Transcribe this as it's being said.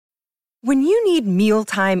When you need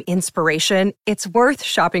mealtime inspiration, it's worth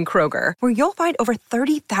shopping Kroger, where you'll find over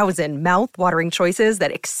 30,000 mouth-watering choices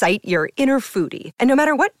that excite your inner foodie. And no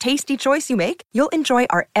matter what tasty choice you make, you'll enjoy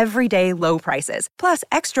our everyday low prices, plus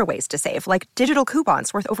extra ways to save, like digital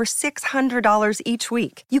coupons worth over $600 each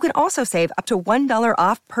week. You can also save up to $1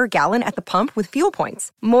 off per gallon at the pump with fuel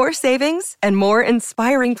points. More savings and more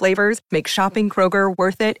inspiring flavors make shopping Kroger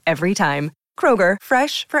worth it every time. Kroger,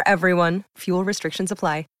 fresh for everyone. Fuel restrictions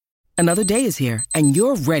apply. Another day is here, and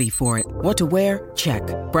you're ready for it. What to wear? Check.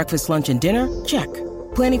 Breakfast, lunch, and dinner? Check.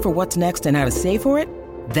 Planning for what's next and how to save for it?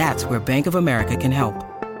 That's where Bank of America can help.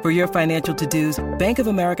 For your financial to-dos, Bank of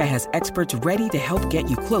America has experts ready to help get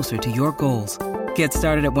you closer to your goals. Get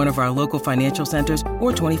started at one of our local financial centers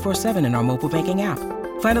or 24/7 in our mobile banking app.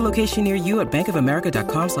 Find a location near you at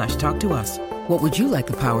bankofamerica.com/talktous. What would you like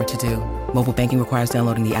the power to do? Mobile banking requires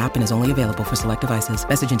downloading the app and is only available for select devices.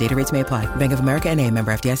 Message and data rates may apply. Bank of America N.A.,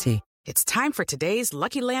 member FDIC. It's time for today's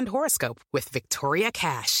Lucky Land horoscope with Victoria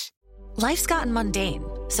Cash. Life's gotten mundane,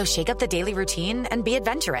 so shake up the daily routine and be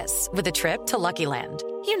adventurous with a trip to Lucky Land.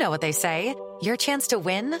 You know what they say, your chance to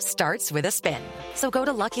win starts with a spin. So go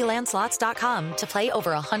to LuckyLandSlots.com to play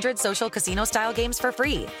over 100 social casino-style games for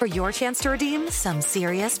free for your chance to redeem some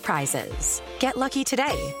serious prizes. Get lucky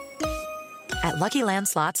today at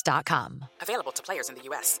LuckyLandSlots.com. Available to players in the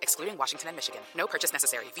U.S., excluding Washington and Michigan. No purchase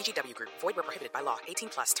necessary. VGW Group. Void where prohibited by law. 18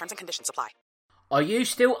 plus. Terms and conditions apply. Are you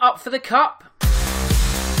still up for the cup?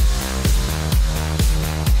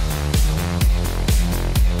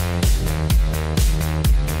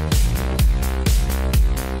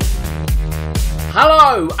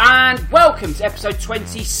 Hello and welcome to episode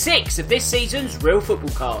 26 of this season's Real Football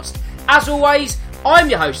Cast. As always, I'm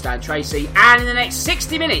your host, Dan Tracy, and in the next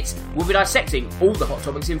 60 minutes, we'll be dissecting all the hot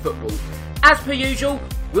topics in football. As per usual,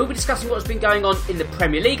 we'll be discussing what's been going on in the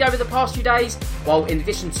Premier League over the past few days, while in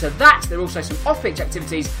addition to that, there are also some off-pitch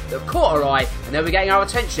activities that have caught our eye, and they'll be getting our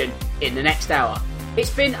attention in the next hour.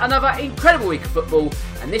 It's been another incredible week of football,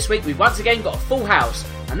 and this week we've once again got a full house,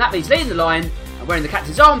 and that means leading the line and wearing the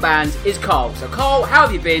captain's armband is Carl. So Carl, how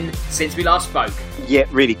have you been since we last spoke? Yeah,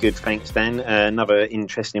 really good, thanks Dan. Another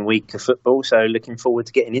interesting week of football, so looking forward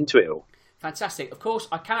to getting into it all. Fantastic. Of course,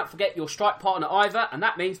 I cannot forget your strike partner Ivor, and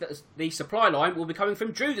that means that the supply line will be coming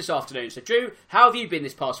from Drew this afternoon. So Drew, how have you been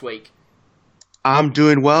this past week? I'm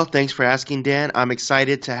doing well, thanks for asking, Dan. I'm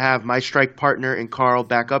excited to have my strike partner and Carl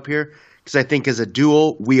back up here, because I think as a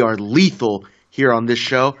duo, we are lethal here on this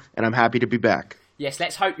show, and I'm happy to be back. Yes,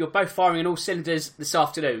 let's hope you're both firing on all cylinders this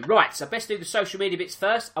afternoon. Right, so best do the social media bits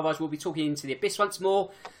first, otherwise we'll be talking into the abyss once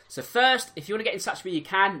more. So first, if you want to get in touch with me, you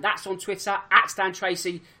can. That's on Twitter,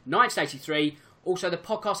 @StanTracy1983. Also, the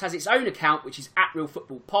podcast has its own account, which is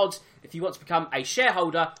 @RealFootballPod. If you want to become a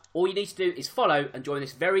shareholder, all you need to do is follow and join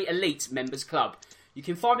this very elite members club. You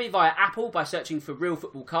can find me via Apple by searching for Real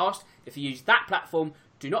Football Cast. If you use that platform,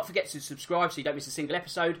 do not forget to subscribe so you don't miss a single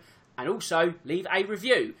episode. And also, leave a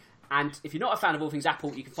review. And if you're not a fan of all things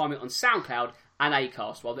Apple, you can find me on SoundCloud and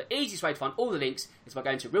Acast. Well, the easiest way to find all the links is by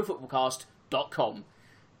going to realfootballcast.com.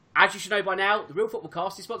 As you should know by now, the Real Football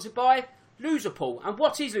Cast is sponsored by Loserpool. And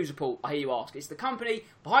what is Loserpool, I hear you ask? It's the company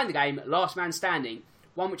behind the game Last Man Standing,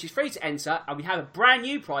 one which is free to enter, and we have a brand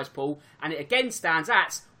new prize pool, and it again stands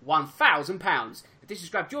at £1,000. If this has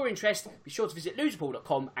grabbed your interest, be sure to visit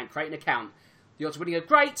loserpool.com and create an account. The odds of winning are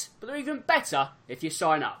great, but they're even better if you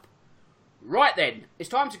sign up. Right then, it's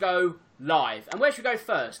time to go live. And where should we go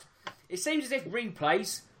first? It seems as if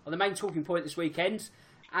replays are the main talking point this weekend,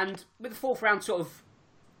 and with the fourth round sort of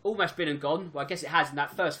almost been and gone, well I guess it has in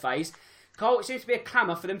that first phase, Carl, it seems to be a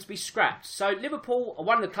clamour for them to be scrapped. So Liverpool are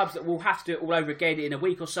one of the clubs that will have to do it all over again in a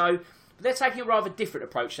week or so, but they're taking a rather different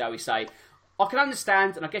approach, shall we say. I can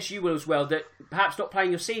understand, and I guess you will as well, that perhaps not playing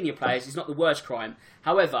your senior players is not the worst crime.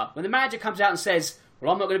 However, when the manager comes out and says,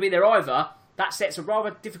 well, I'm not going to be there either, that sets a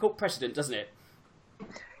rather difficult precedent, doesn't it?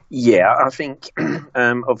 Yeah, I think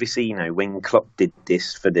obviously, when Klopp did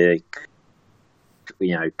this for the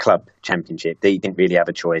club championship, they didn't really have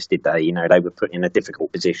a choice, did they? They were put in a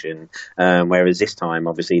difficult position. Whereas this time,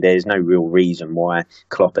 obviously, there's no real reason why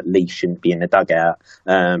Klopp at least shouldn't be in the dugout,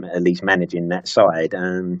 at least managing that side.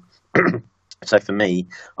 So for me,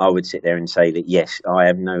 I would sit there and say that, yes, I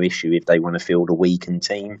have no issue if they want to field a weakened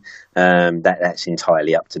team. That's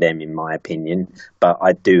entirely up to them, in my opinion. But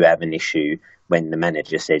I do have an issue when the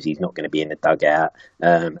manager says he's not going to be in the dugout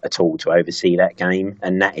at all to oversee that game.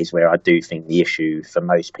 And that is where I do think the issue for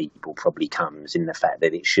most people probably comes in the fact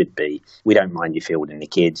that it should be, we don't mind you fielding the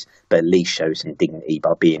kids, but at least show some dignity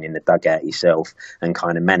by being in the dugout yourself and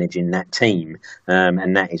kind of managing that team.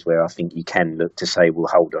 And that is where I think you can look to say, well,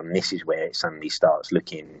 hold on, this is where it suddenly starts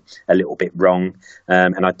looking a little bit wrong.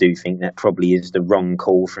 And I do think that probably is the wrong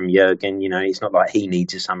call from Jurgen. You know, it's not like he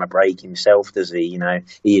needs a summer break himself, does he? You know,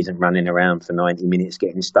 he isn't running around for 90 minutes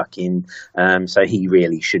getting stuck in. So he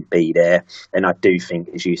really should be there. And I do think,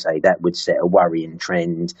 as you say, that would set a worrying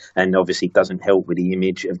trend and obviously doesn't help with the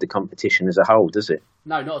image of the competition as a whole, does it?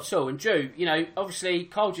 No, not at all. And Drew, you know, obviously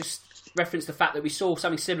Carl just referenced the fact that we saw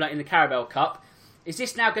something similar in the Carabao Cup. Is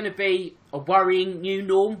this now going to be a worrying new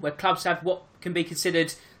norm where clubs have what can be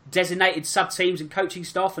considered designated sub-teams and coaching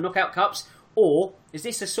staff for knockout cups? Or is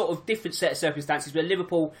this a sort of different set of circumstances where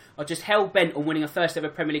Liverpool are just hell-bent on winning a first ever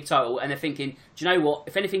Premier League title and they're thinking, do you know what,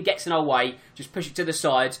 if anything gets in our way, just push it to the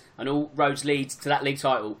side and all roads lead to that league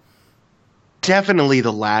title? Definitely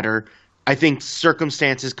the latter. I think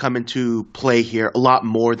circumstances come into play here a lot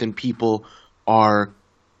more than people are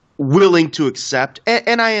willing to accept.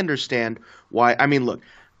 And I understand why. I mean, look,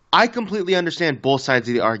 I completely understand both sides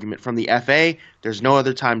of the argument. From the FA, there's no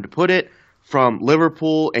other time to put it. From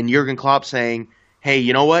Liverpool and Jurgen Klopp saying, hey,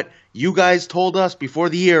 you know what? You guys told us before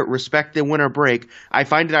the year, respect the winter break. I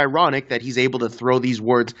find it ironic that he's able to throw these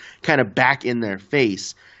words kind of back in their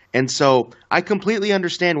face. And so I completely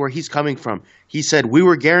understand where he's coming from. He said, we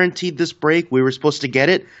were guaranteed this break. We were supposed to get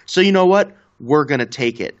it. So you know what? We're going to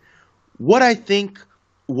take it. What I think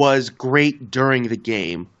was great during the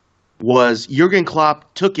game was Jurgen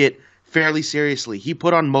Klopp took it fairly seriously. He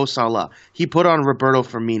put on Mo Salah. He put on Roberto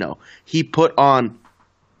Firmino. He put on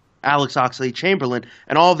Alex Oxlade-Chamberlain,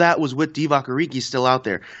 and all of that was with Divock Origi still out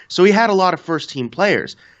there. So he had a lot of first-team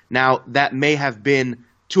players. Now, that may have been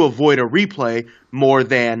to avoid a replay more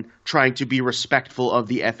than trying to be respectful of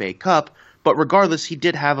the FA Cup, but regardless, he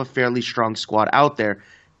did have a fairly strong squad out there.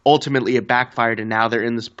 Ultimately, it backfired, and now they're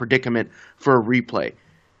in this predicament for a replay.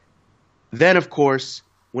 Then, of course,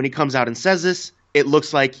 when he comes out and says this, it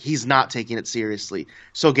looks like he's not taking it seriously.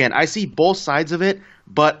 So again, I see both sides of it,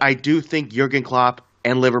 but I do think Jurgen Klopp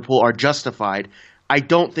and Liverpool are justified. I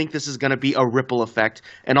don't think this is going to be a ripple effect,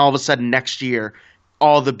 and all of a sudden next year,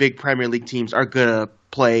 all the big Premier League teams are going to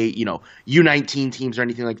play, you know, U19 teams or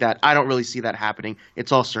anything like that. I don't really see that happening.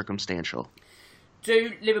 It's all circumstantial.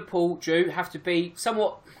 Do Liverpool, Drew, have to be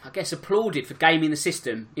somewhat, I guess, applauded for gaming the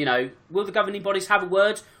system? You know, will the governing bodies have a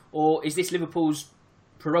word, or is this Liverpool's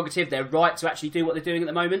prerogative, their right to actually do what they're doing at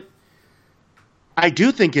the moment? I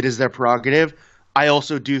do think it is their prerogative. I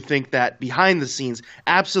also do think that behind the scenes,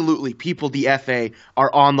 absolutely, people, the FA,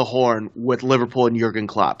 are on the horn with Liverpool and Jurgen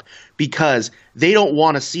Klopp because they don't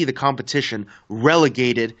want to see the competition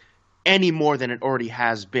relegated any more than it already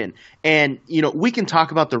has been. And, you know, we can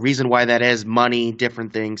talk about the reason why that is, money,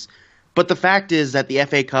 different things, but the fact is that the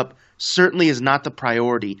FA Cup certainly is not the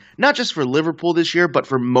priority, not just for Liverpool this year, but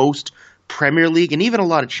for most Premier League and even a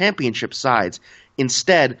lot of championship sides.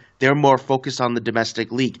 Instead, they're more focused on the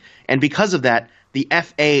domestic league. And because of that, the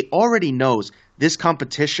FA already knows this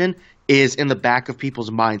competition is in the back of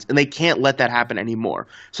people's minds, and they can't let that happen anymore.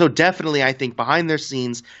 So definitely, I think behind their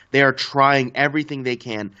scenes, they are trying everything they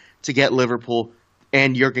can to get Liverpool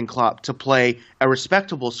and Jurgen Klopp to play a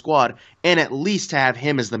respectable squad and at least to have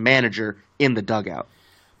him as the manager in the dugout.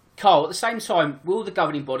 Carl, at the same time, will the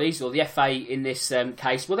governing bodies, or the FA in this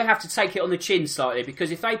case, will they have to take it on the chin slightly?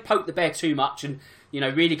 Because if they poke the bear too much and, you know,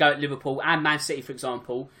 really go at Liverpool and Man City, for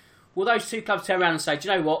example, will those two clubs turn around and say, do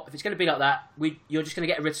you know what, if it's going to be like that, you're just going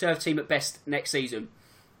to get a reserve team at best next season?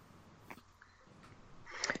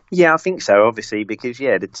 Yeah, I think so, obviously, because,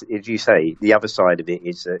 yeah, as you say, the other side of it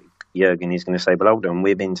is that Jurgen is going to say, well, hold on,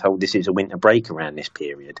 we've been told this is a winter break around this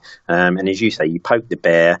period. And as you say, you poke the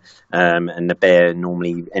bear, and the bear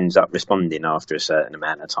normally ends up responding after a certain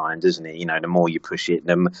amount of time, doesn't it? You know, the more you push it,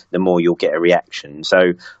 the more you'll get a reaction. So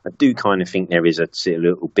I do kind of think there is a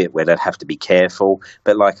little bit where they'd have to be careful.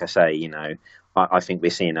 But like I say, you know, I think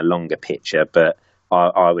we're seeing a longer picture, but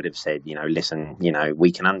I would have said, you know, listen, you know,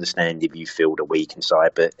 we can understand if you feel the weak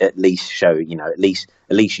inside, but at least show, you know, at least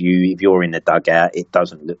you, if you're in the dugout, it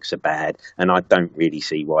doesn't look so bad. And I don't really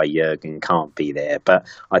see why Jurgen can't be there. But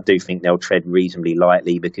I do think they'll tread reasonably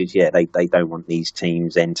lightly because, yeah, they don't want these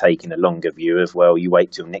teams then taking a longer view of, well, you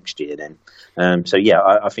wait till next year then. So, yeah,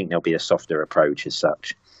 I think there'll be a softer approach as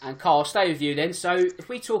such. And Carl, I'll stay with you then. So if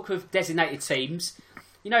we talk of designated teams,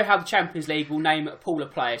 you know how the Champions League will name a pool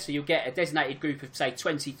of players, so you'll get a designated group of, say,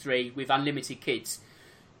 23 with unlimited kids.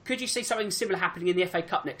 Could you see something similar happening in the FA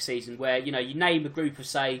Cup next season where, you name a group of,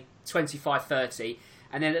 say, 25, 30,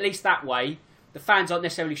 and then at least that way the fans aren't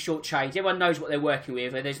necessarily shortchanged. Everyone knows what they're working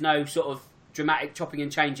with, and there's no sort of dramatic chopping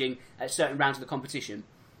and changing at certain rounds of the competition.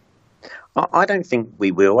 I don't think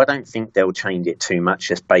we will. I don't think they'll change it too much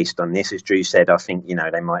just based on this. As Drew said, I think,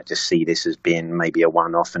 they might just see this as being maybe a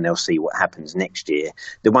one-off and they'll see what happens next year.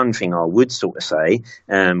 The one thing I would sort of say,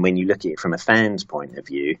 when you look at it from a fan's point of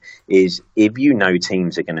view, is if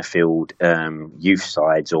teams are going to field youth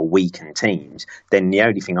sides or weakened teams, then the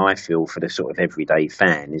only thing I feel for the sort of everyday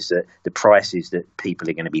fan is that the prices that people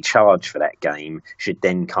are going to be charged for that game should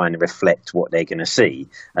then kind of reflect what they're going to see.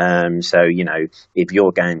 So, if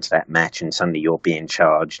you're going to that match and suddenly you're being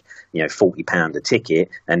charged, £40 a ticket,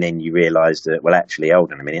 and then you realise that, well, actually,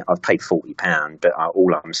 hold on a minute, I've paid £40, but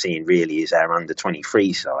all I'm seeing really is our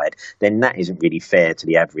under-23 side, then that isn't really fair to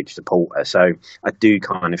the average supporter. So I do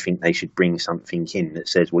kind of think they should bring something in that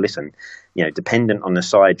says, well, listen, dependent on the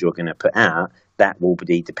side you're going to put out, that will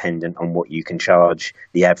be dependent on what you can charge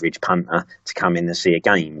the average punter to come in and see a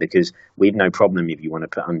game, because we've no problem if you want to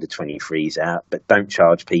put under 23s out, but don't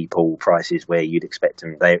charge people prices where you'd expect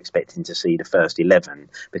them, they're expecting to see the first 11,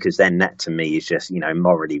 because then that to me is just,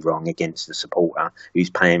 morally wrong against the supporter who's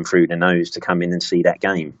paying through the nose to come in and see that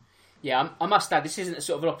game. Yeah, I must add, this isn't a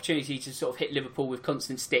sort of an opportunity to sort of hit Liverpool with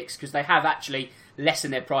constant sticks, because they have actually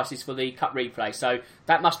lessened their prices for the Cup replay, so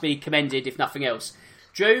that must be commended if nothing else.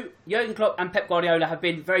 Drew, Jurgen Klopp and Pep Guardiola have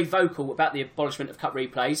been very vocal about the abolishment of Cup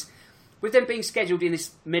replays. With them being scheduled in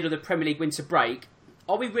this middle of the Premier League winter break,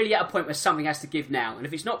 are we really at a point where something has to give now? And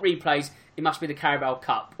if it's not replays, it must be the Carabao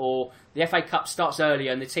Cup, or the FA Cup starts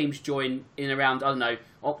earlier and the teams join in around,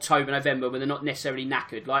 October, November, when they're not necessarily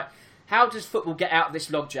knackered. How does football get out of this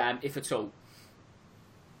logjam, if at all?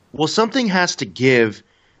 Well, something has to give,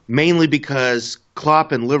 mainly because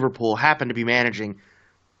Klopp and Liverpool happen to be managing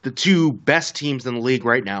the two best teams in the league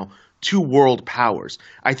right now, two world powers.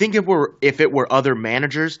 I think if it were other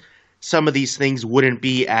managers, some of these things wouldn't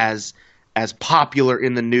be as popular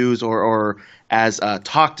in the news or as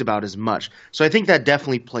talked about as much. So I think that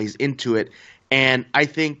definitely plays into it. And I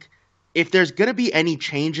think if there's going to be any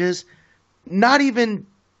changes, not even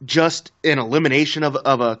just an elimination of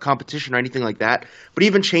a competition or anything like that, but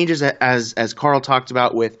even changes as Carl talked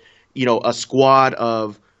about with, a squad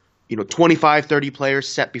of 25, 30 players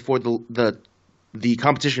set before the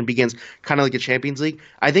competition begins, kind of like a Champions League.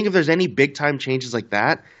 I think if there's any big-time changes like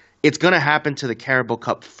that, it's going to happen to the Carabao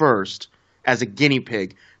Cup first as a guinea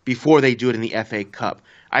pig before they do it in the FA Cup.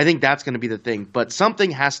 I think that's going to be the thing. But something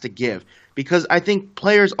has to give, because I think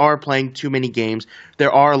players are playing too many games.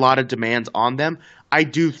 There are a lot of demands on them. I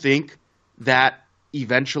do think that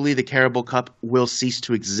eventually the Carabao Cup will cease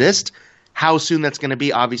to exist. How soon that's going to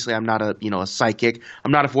be, obviously, I'm not a psychic.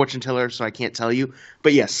 I'm not a fortune teller, so I can't tell you.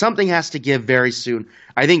 But yes, something has to give very soon.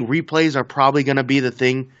 I think replays are probably going to be the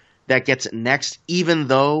thing that gets it next, even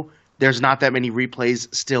though there's not that many replays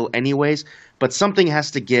still anyways. But something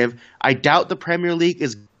has to give. I doubt the Premier League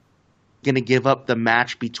is going to give up the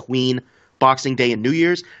match between Boxing Day and New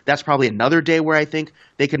Year's. That's probably another day where I think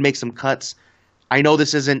they could make some cuts. I know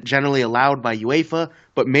this isn't generally allowed by UEFA,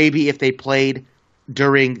 but maybe if they played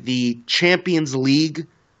during the Champions League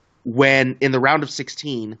when in the round of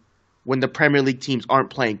 16, when the Premier League teams aren't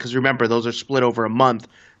playing, because remember, those are split over a month,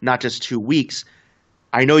 not just 2 weeks.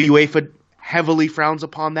 I know UEFA heavily frowns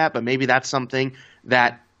upon that, but maybe that's something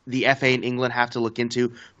that the FA in England have to look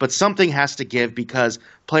into. But something has to give, because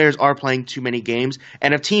players are playing too many games,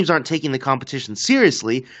 and if teams aren't taking the competition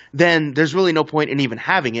seriously, then there's really no point in even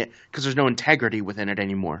having it, because there's no integrity within it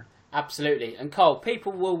anymore. Absolutely. And Cole,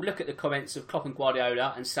 people will look at the comments of Klopp and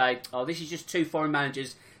Guardiola and say, oh, this is just two foreign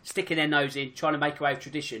managers sticking their nose in, trying to make away with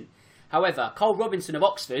tradition. However, Cole Robinson of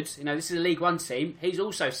Oxford, this is a League One team, he's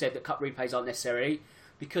also said that cup replays aren't necessary,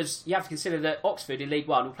 because you have to consider that Oxford in League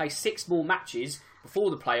One will play 6 more matches before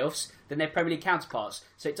the playoffs than their Premier League counterparts.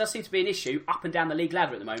 So it does seem to be an issue up and down the league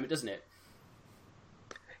ladder at the moment, doesn't it?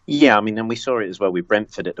 Yeah, and we saw it as well with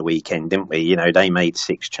Brentford at the weekend, didn't we? They made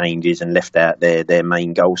 6 changes and left out their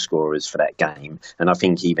main goal scorers for that game. And I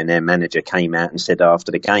think even their manager came out and said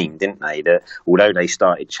after the game, didn't they, that although they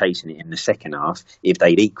started chasing it in the second half, if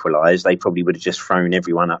they'd equalised, they probably would have just thrown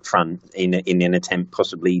everyone up front in an attempt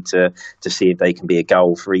possibly to see if they can be a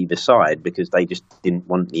goal for either side, because they just didn't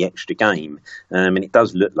want the extra game. And it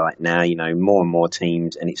does look like now, more and more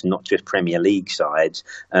teams, and it's not just Premier League sides,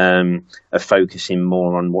 are focusing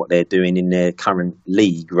more on what what they're doing in their current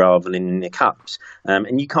league rather than in their cups.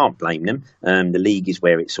 And you can't blame them. The league is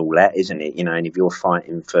where it's all at, isn't it? And if you're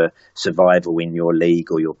fighting for survival in your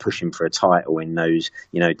league, or you're pushing for a title in those,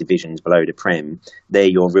 divisions below the Prem, they're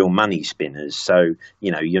your real money spinners. So,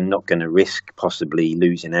 you're not going to risk possibly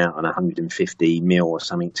losing out on 150 mil or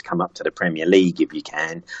something to come up to the Premier League if you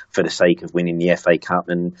can, for the sake of winning the FA Cup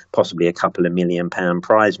and possibly a couple of £1 million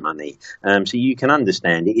prize money. So you can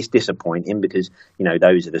understand it. It's disappointing because,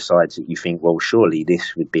 those are the sides that you think, well, surely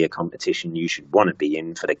this would be a competition you should want to be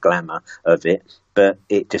in for the glamour of it. But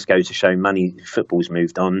it just goes to show football's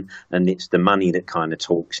moved on, and it's the money that kind of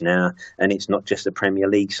talks now. And it's not just the Premier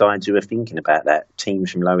League sides who are thinking about that.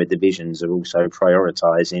 Teams from lower divisions are also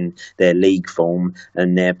prioritising their league form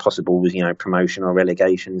and their possible, promotion or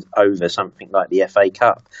relegations over something like the FA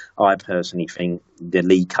Cup. I personally think the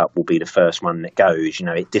League Cup will be the first one that goes.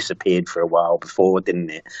 It disappeared for a while before, didn't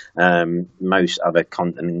it? Most other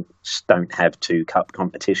continents don't have two cup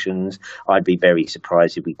competitions. I'd be very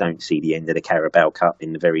surprised if we don't see the end of the Carabao Cup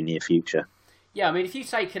in the very near future. Yeah, I mean, if you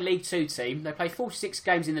take a League Two team, they play 46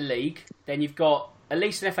 games in the league, then you've got at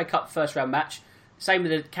least an FA Cup first round match, same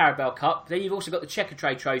with the Carabao Cup, then you've also got the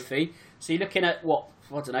Checkatrade Trophy, so you're looking at,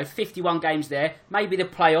 51 games there, maybe the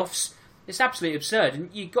playoffs. It's absolutely absurd, and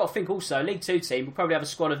you've got to think also, a League Two team will probably have a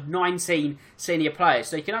squad of 19 senior players,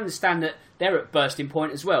 so you can understand that they're at bursting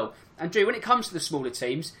point as well. And Drew, when it comes to the smaller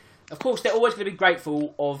teams, of course they're always going to be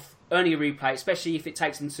grateful of earning a replay, especially if it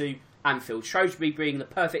takes them to Anfield. Shrewsbury being the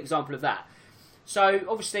perfect example of that. So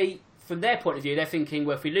obviously, from their point of view, they're thinking,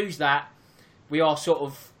 well, if we lose that, we are sort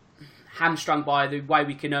of hamstrung by the way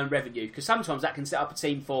we can earn revenue, because sometimes that can set up a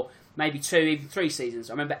team for maybe 2, even 3 seasons.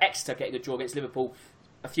 I remember Exeter getting a draw against Liverpool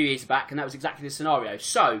a few years back, and that was exactly the scenario.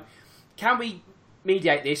 So, can we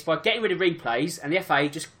mediate this by getting rid of replays and the FA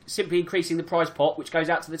just simply increasing the prize pot, which goes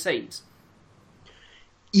out to the teams?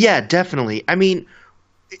 Yeah, definitely. I mean,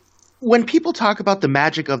 when people talk about the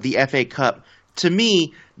magic of the FA Cup, to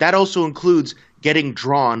me, that also includes getting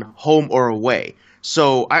drawn home or away.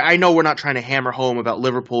 So I know we're not trying to hammer home about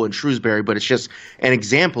Liverpool and Shrewsbury, but it's just an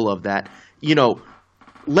example of that.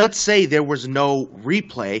 Let's say there was no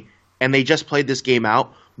replay and they just played this game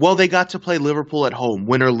out. Well, they got to play Liverpool at home,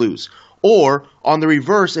 win or lose. Or, on the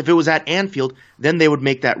reverse, if it was at Anfield, then they would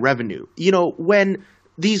make that revenue. When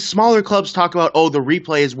these smaller clubs talk about, the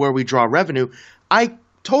replay is where we draw revenue, I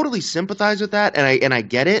totally sympathize with that, and I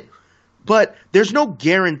get it. But there's no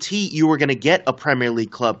guarantee you were going to get a Premier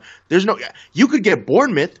League club. You could get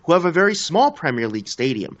Bournemouth, who have a very small Premier League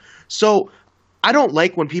stadium. So I don't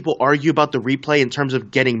like when people argue about the replay in terms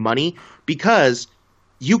of getting money, because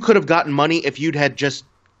you could have gotten money if you'd just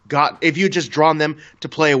drawn them to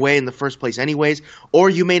play away in the first place anyways,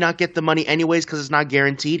 or you may not get the money anyways because it's not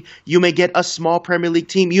guaranteed. You may get a small Premier League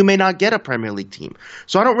team. You may not get a Premier League team.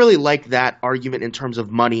 So I don't really like that argument in terms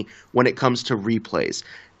of money when it comes to replays.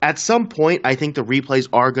 At some point, I think the replays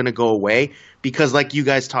are going to go away because, like you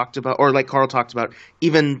guys talked about, or like Carl talked about,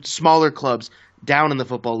 even smaller clubs down in the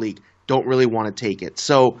Football League don't really want to take it.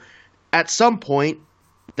 So at some point,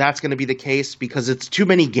 that's going to be the case because it's too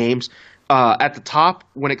many games at the top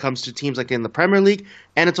when it comes to teams like in the Premier League,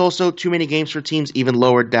 and it's also too many games for teams even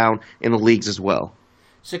lower down in the leagues as well.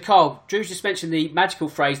 So, Carl, Drew's just mentioned the magical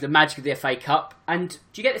phrase, the magic of the FA Cup, and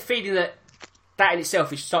do you get the feeling that in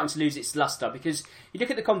itself is starting to lose its lustre? Because you look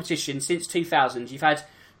at the competition since 2000, you've had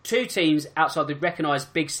 2 teams outside the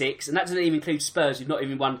recognised Big Six, and that doesn't even include Spurs, who've not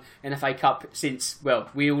even won an FA Cup since, well,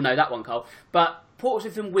 we all know that one, Carl. But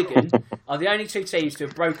Portsmouth and Wigan are the only 2 teams to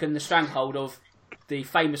have broken the stranglehold of the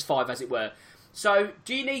famous 5, as it were. So,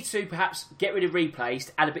 do you need to perhaps get rid of replays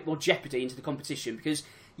to add a bit more jeopardy into the competition? Because,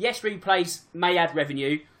 yes, replays may add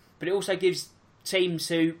revenue, but it also gives teams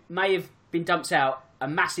who may have been dumped out a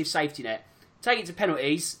massive safety net. Take it to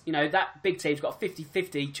penalties, that big team's got a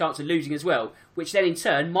 50-50 chance of losing as well, which then in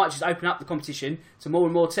turn might just open up the competition to more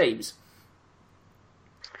and more teams.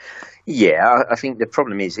 Yeah, I think the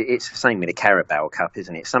problem is it's the same with the Carabao Cup,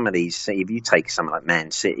 isn't it? Some of these, if you take someone like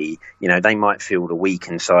Man City, they might field a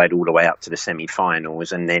weakened side all the way up to the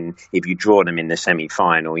semi-finals, and then if you draw them in the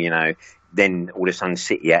semi-final, then all of a sudden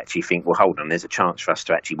City actually think, well, hold on, there's a chance for us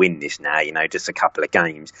to actually win this now, just a couple of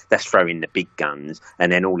games. Let's throw in the big guns.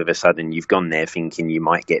 And then all of a sudden you've gone there thinking you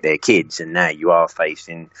might get their kids. And now you are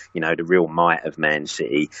facing, the real might of Man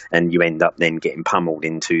City. And you end up then getting pummeled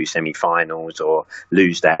into semi-finals or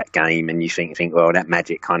lose that game. And you think, well, that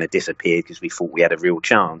magic kind of disappeared because we thought we had a real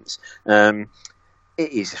chance.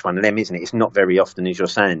 it is just one of them, isn't it? It's not very often, as you're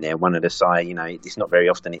saying there, one of the side, it's not very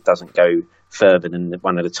often it doesn't go further than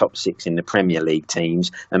one of the top 6 in the Premier League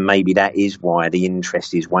teams. And maybe that is why the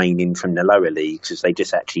interest is waning from the lower leagues, because they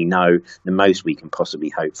just actually know the most we can possibly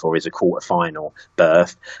hope for is a quarter-final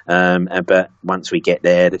berth. But once we get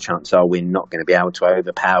there, the chances are we're not going to be able to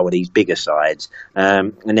overpower these bigger sides.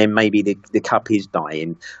 And then maybe the cup is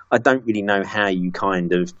dying. I don't really know how you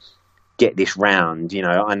kind of get this round.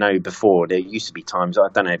 I know before there used to be times, I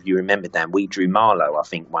don't know if you remember, Dan, we drew Marlow, I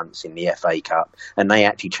think, once in the FA Cup, and they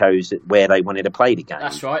actually chose where they wanted to play the game.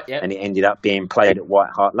 That's right, yeah. And it ended up being played at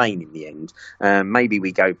White Hart Lane in the end. Maybe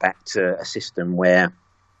we go back to a system where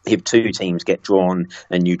if 2 teams get drawn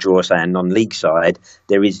and you draw, say, a non-league side,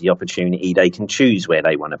 there is the opportunity they can choose where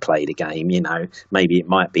they want to play the game. Maybe it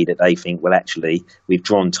might be that they think, well, actually, we've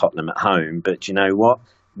drawn Tottenham at home, but you know what?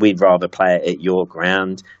 We'd rather play it at your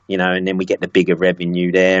ground, and then we get the bigger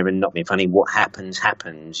revenue there. And not being funny, what happens.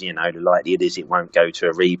 The likelihood is it won't go to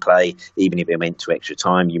a replay. Even if it went to extra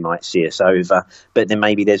time, you might see us over. But then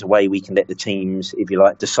maybe there's a way we can let the teams, if you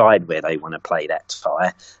like, decide where they want to play that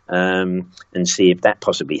tie, and see if that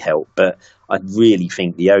possibly helped. But I really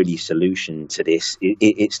think the only solution to this,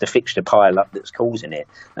 it's the fixture pile-up that's causing it.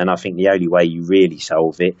 And I think the only way you really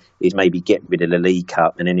solve it is maybe get rid of the League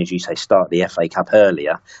Cup and then, as you say, start the FA Cup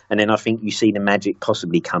earlier. And then I think you see the magic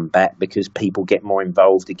possibly come back because people get more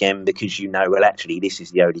involved again because well, actually, this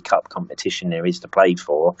is the only cup competition there is to play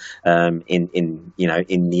for in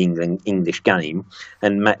the English game.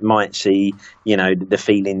 And might see, the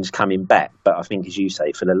feelings coming back. But I think, as you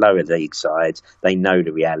say, for the lower league sides, they know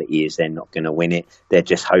the reality is they're not going to win it. They're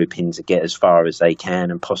just hoping to get as far as they can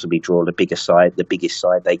and possibly draw the biggest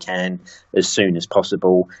side they can as soon as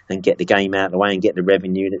possible and get the game out of the way and get the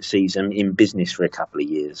revenue that sees them in business for a couple of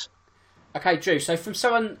years. Okay, Drew, so from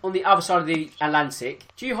someone on the other side of the Atlantic,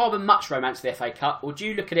 do you harbour much romance for the FA Cup, or do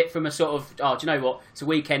you look at it from a sort of, do you know what, it's a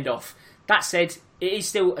weekend off? That said, it is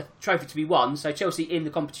still a trophy to be won, so Chelsea in the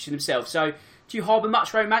competition themselves. So do you harbour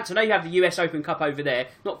much romance? I know you have the US Open Cup over there,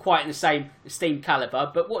 not quite in the same esteemed calibre,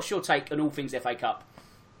 but what's your take on all things FA Cup?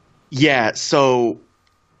 Yeah, so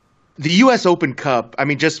the US Open Cup, I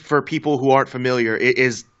mean, just for people who aren't familiar, it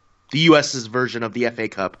is the US's version of the FA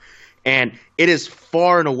Cup. And it is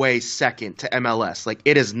far and away second to MLS. Like,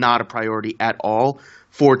 it is not a priority at all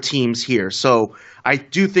for teams here. So I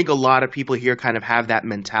do think a lot of people here kind of have that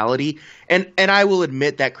mentality. And I will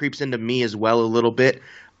admit that creeps into me as well a little bit.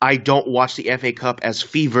 I don't watch the FA Cup as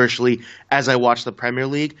feverishly as I watch the Premier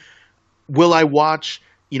League. Will I watch,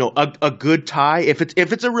 a good tie? If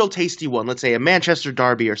it's a real tasty one, let's say a Manchester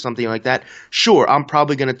derby or something like that, sure, I'm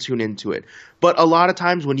probably going to tune into it. But a lot of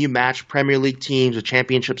times when you match Premier League teams or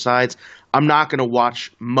championship sides, I'm not going to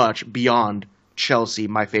watch much beyond Chelsea,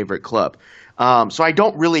 my favorite club. So I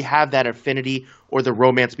don't really have that affinity or the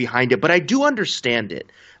romance behind it, but I do understand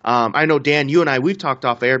it. I know, Dan, you and I, we've talked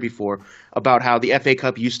off air before about how the FA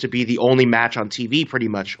Cup used to be the only match on TV pretty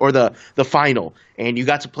much, or the final, and you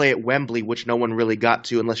got to play at Wembley, which no one really got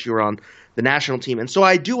to unless you were on the national team. And so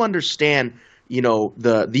I do understand,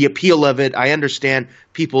 the appeal of it. I understand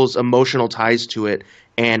people's emotional ties to it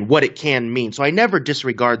and what it can mean. So I never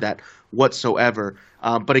disregard that whatsoever.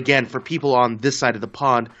 But again, for people on this side of the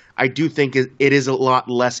pond, I do think it is a lot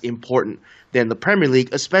less important than the Premier League,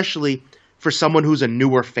 especially for someone who's a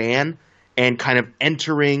newer fan and kind of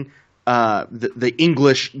entering the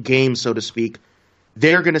English game, so to speak.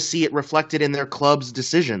 They're going to see it reflected in their club's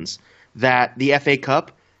decisions that the FA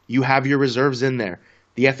Cup, you have your reserves in there.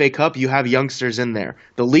 The FA Cup, you have youngsters in there.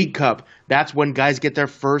 The League Cup, that's when guys get their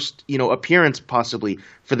first, appearance possibly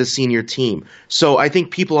for the senior team. So I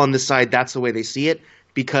think people on this side, that's the way they see it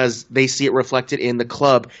because they see it reflected in the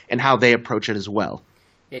club and how they approach it as well.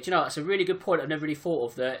 Yeah, do you know, that's a really good point I've never really thought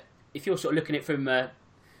of, that if you're sort of looking at it from a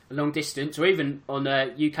long distance or even on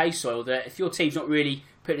UK soil, that if your team's not really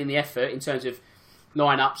putting in the effort in terms of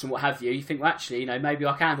lineups and what have you, you think, well, actually, maybe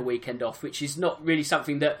I can have a weekend off, which is not really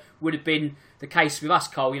something that would have been the case with us,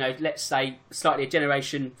 Cole. Let's say slightly a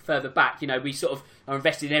generation further back, we sort of are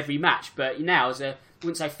invested in every match, but now as I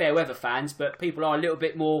wouldn't say fair weather fans, but people are a little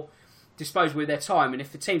bit more disposable with their time, and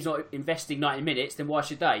if the team's not investing 90 minutes, then why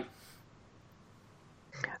should they?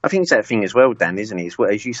 I think it's that thing as well, Dan, isn't it? It's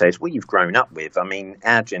what, as you say, it's what you've grown up with. I mean,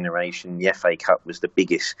 our generation, the FA Cup was the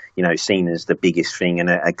biggest, seen as the biggest thing and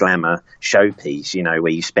a glamour showpiece,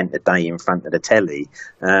 where you spent the day in front of the telly.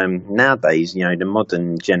 Nowadays, the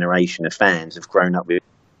modern generation of fans have grown up with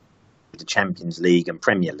the Champions League and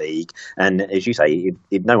Premier League. And as you say,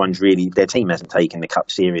 if no one's really, their team hasn't taken the cup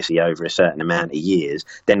seriously over a certain amount of years,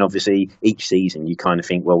 then obviously each season you kind of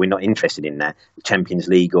think, well, we're not interested in that Champions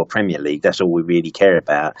League or Premier League. That's all we really care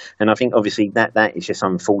about. And I think obviously that is just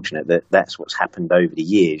unfortunate that that's what's happened over the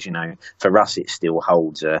years. You know, for us, it still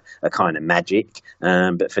holds a kind of magic.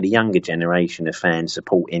 But for the younger generation of fans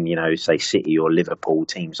supporting, you know, say City or Liverpool,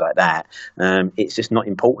 teams like that, it's just not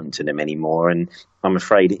important to them anymore. And I'm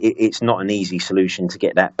afraid it's not an easy solution to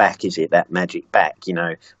get that back, is it? That magic back. You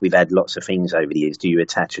know, we've had lots of things over the years. Do you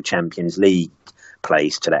attach a Champions League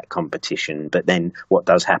place to that competition? But then what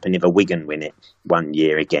does happen if a Wigan win it one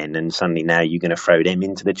year again, and suddenly now you're going to throw them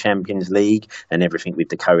into the Champions League and everything with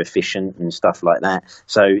the coefficient and stuff like that?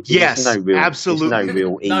 So yes, there's no real, absolutely, there's no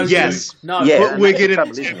real easy. No, yes, no, yeah, put Wigan in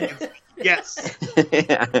trouble, isn't it? Yes.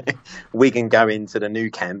 Wigan go into the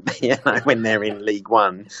new camp, you know, when they're in League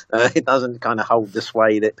One. It doesn't kind of hold the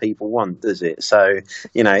sway that people want, does it? So,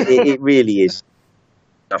 you know, it really is,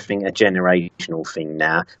 I think, a generational thing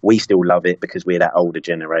now. We still love it because we're that older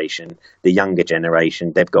generation. The younger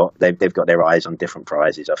generation, they've got their eyes on different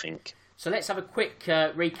prizes, I think. So let's have a quick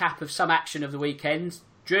recap of some action of the weekend.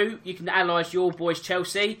 Drew, you can analyse your boys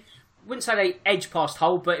Chelsea. Wouldn't say they edged past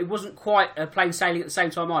Hull, but it wasn't quite plain sailing at the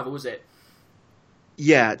same time either, was it?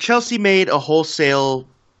 Yeah, Chelsea made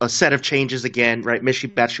a set of changes again, right?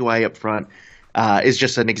 Michy Batshuayi up front is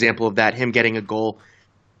just an example of that, him getting a goal.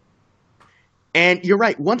 And you're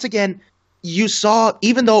right, once again, you saw,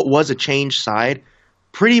 even though it was a changed side,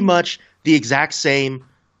 pretty much the exact same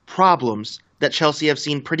problems that Chelsea have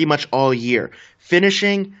seen pretty much all year.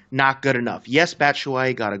 Finishing, not good enough. Yes,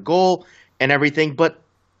 Batshuayi got a goal and everything, but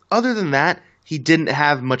other than that, he didn't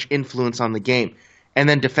have much influence on the game. And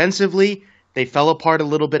then defensively, they fell apart a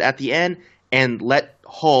little bit at the end and let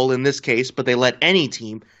Hull, in this case, but they let any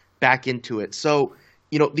team back into it. So,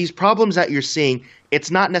 you know, these problems that you're seeing,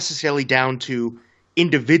 it's not necessarily down to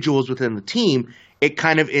individuals within the team. It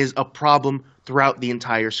kind of is a problem throughout the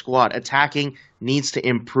entire squad. Attacking needs to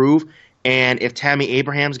improve, and if Tammy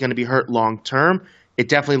Abraham's going to be hurt long term, it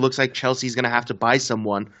definitely looks like Chelsea's going to have to buy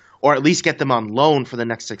someone, or at least get them on loan for the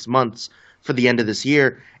next 6 months for the end of this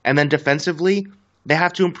year. And then defensively, they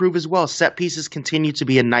have to improve as well. Set pieces continue to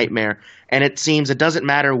be a nightmare, and it seems it doesn't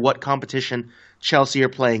matter what competition Chelsea are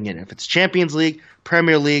playing in. If it's Champions League,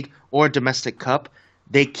 Premier League, or Domestic Cup,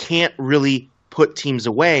 they can't really put teams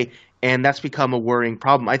away, and that's become a worrying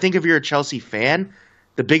problem. I think if you're a Chelsea fan,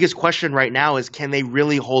 the biggest question right now is, can they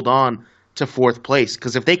really hold on to fourth place?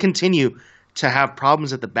 Because if they continue to have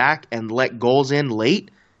problems at the back and let goals in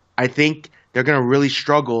late, I think they're going to really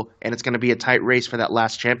struggle, and it's going to be a tight race for that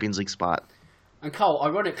last Champions League spot. And Cole,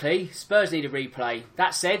 ironically, Spurs need a replay.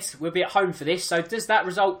 That said, we'll be at home for this, so does that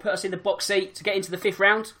result put us in the box seat to get into the fifth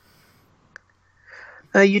round?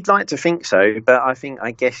 You'd like to think so, but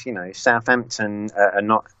I guess, you know, Southampton are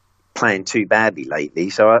not playing too badly lately,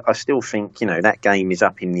 so I still think, you know, that game is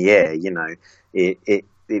up in the air. You know, it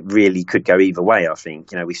really could go either way, I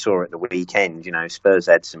think. You know, we saw at the weekend, you know, Spurs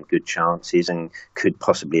had some good chances and could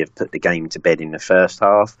possibly have put the game to bed in the first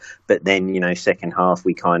half. But then, you know, second half,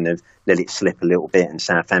 we kind of let it slip a little bit, and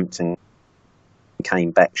Southampton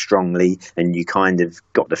came back strongly, and you kind of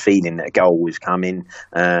got the feeling that a goal was coming.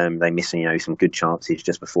 They missed, you know, some good chances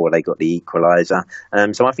just before they got the equaliser.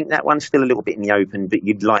 So I think that one's still a little bit in the open, but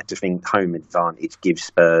you'd like to think home advantage gives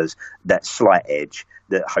Spurs that slight edge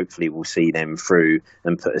that hopefully will see them through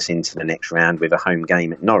and put us into the next round with a home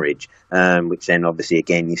game at Norwich, which then obviously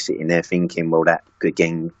again you're sitting there thinking, well, that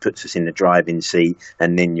again puts us in the driving seat,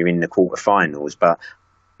 and then you're in the quarterfinals. But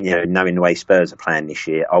you know, knowing the way Spurs are playing this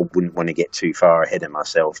year, I wouldn't want to get too far ahead of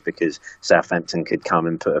myself, because Southampton could come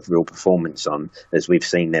and put a real performance on, as we've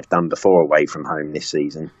seen they've done before away from home this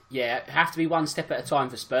season. Yeah, it have to be one step at a time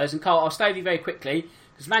for Spurs. And Carl, I'll stay with you very quickly,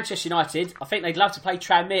 because Manchester United, I think they'd love to play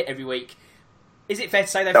Tranmere every week. Is it fair to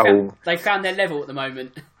say they've found their level at the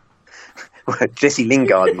moment? Well, Jesse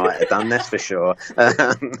Lingard might have done, that's for sure. You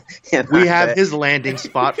know, we have his landing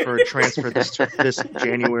spot for a transfer this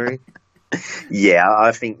January. Yeah,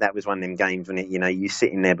 I think that was one of them games when you know, you're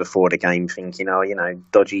sitting there before the game thinking, oh, you know,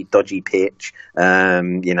 dodgy pitch,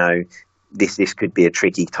 you know, this could be a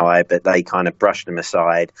tricky tie, but they kind of brushed them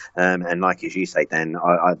aside. And like as you say, Dan,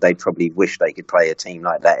 they probably wish they could play a team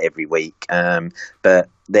like that every week. But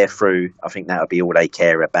they're through. I think that'll be all they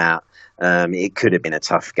care about. It could have been a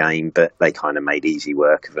tough game, but they kind of made easy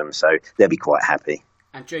work of them, so they'll be quite happy.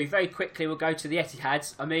 And Drew, very quickly, we'll go to the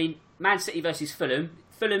Etihad. I mean, Man City versus Fulham.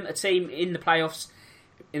 Fulham, a team in the playoffs,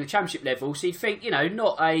 in the Championship level, so you'd think, you know,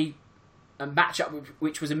 not a match-up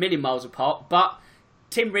which was a million miles apart, but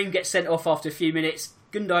Tim Ream gets sent off after a few minutes.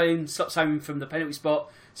 Gundogan slots home from the penalty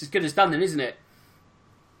spot. It's as good as done then, isn't it?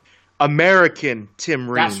 American Tim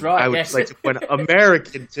Ream. That's right, I would yes. like to point out,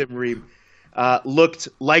 American Tim Ream looked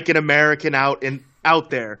like an American out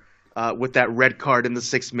there with that red card in the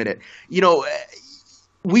 6th minute. You know,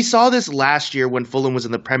 we saw this last year when Fulham was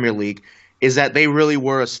in the Premier League, is that they really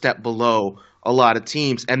were a step below a lot of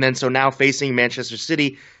teams. And then so now facing Manchester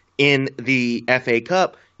City in the FA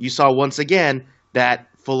Cup, you saw once again that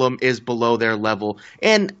Fulham is below their level.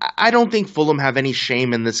 And I don't think Fulham have any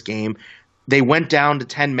shame in this game. They went down to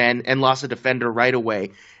 10 men and lost a defender right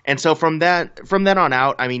away. And so from then on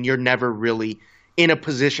out, I mean, you're never really in a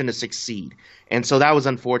position to succeed. And so that was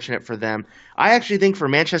unfortunate for them. I actually think for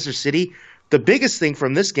Manchester City, the biggest thing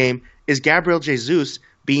from this game is Gabriel Jesus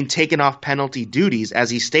being taken off penalty duties,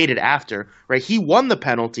 as he stated after, right? He won the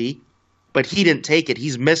penalty, but he didn't take it.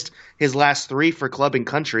 He's missed his last 3 for club and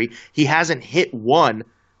country. He hasn't hit one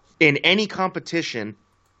in any competition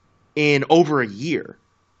in over a year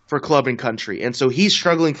for club and country. And so he's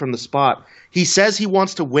struggling from the spot. He says he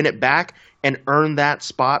wants to win it back and earn that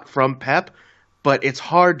spot from Pep, but it's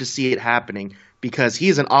hard to see it happening because he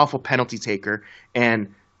is an awful penalty taker.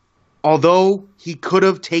 And although he could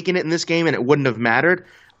have taken it in this game and it wouldn't have mattered,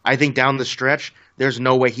 I think down the stretch, there's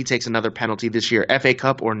no way he takes another penalty this year, FA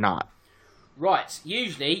Cup or not. Right,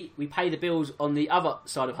 usually we pay the bills on the other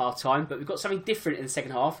side of half-time, but we've got something different in the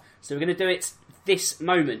second half, so we're going to do it this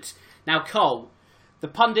moment. Now, Cole, the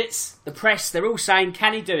pundits, the press, they're all saying,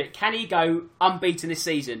 can he do it? Can he go unbeaten this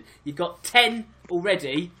season? You've got 10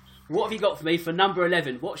 already. What have you got for me for number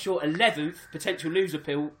 11? What's your 11th potential loser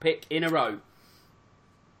pick in a row?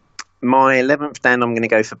 My 11th, Dan, I'm going to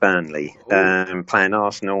go for Burnley, playing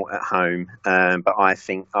Arsenal at home. But I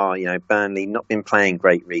think, Burnley not been playing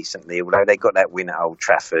great recently. Although they got that win at Old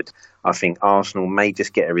Trafford, I think Arsenal may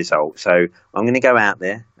just get a result. So I'm going to go out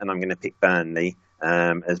there and I'm going to pick Burnley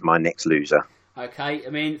as my next loser. Okay, I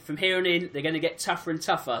mean, from here on in, they're going to get tougher and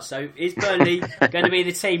tougher. So is Burnley going to be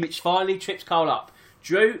the team which finally trips Cole up?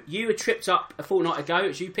 Drew, you were tripped up a fortnight ago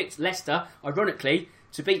as you picked Leicester, ironically,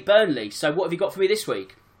 to beat Burnley. So what have you got for me this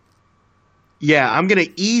week? Yeah, I'm going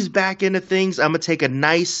to ease back into things. I'm going to take a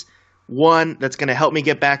nice one that's going to help me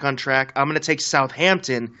get back on track. I'm going to take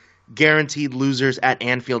Southampton, guaranteed losers at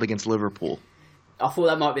Anfield against Liverpool. I thought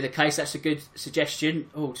that might be the case. That's a good suggestion.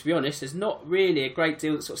 Oh, to be honest, there's not really a great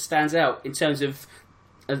deal that sort of stands out in terms of...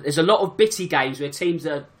 there's a lot of bitty games where teams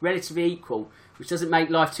are relatively equal, which doesn't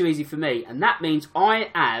make life too easy for me. And that means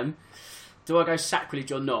I am... Do I go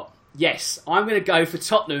sacrilege or not? Yes, I'm going to go for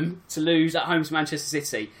Tottenham to lose at home to Manchester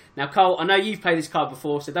City. Now, Cole, I know you've played this card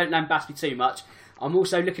before, so don't lambast me too much. I'm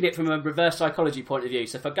also looking at it from a reverse psychology point of view.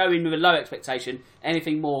 So if I go in with a low expectation,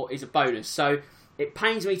 anything more is a bonus. So it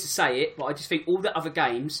pains me to say it, but I just think all the other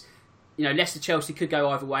games, Leicester-Chelsea could go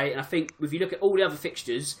either way. And I think if you look at all the other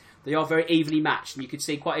fixtures, they are very evenly matched. And you could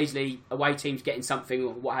see quite easily away teams getting something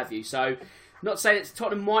or what have you. So not to say that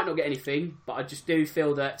Tottenham might not get anything, but I just do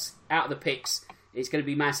feel that out of the picks, it's going to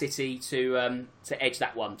be Man City to edge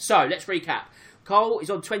that one. So let's recap. Cole is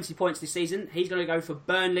on 20 points this season. He's going to go for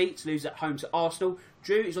Burnley to lose at home to Arsenal.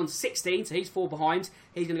 Drew is on 16, so he's 4 behind.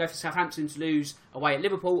 He's going to go for Southampton to lose away at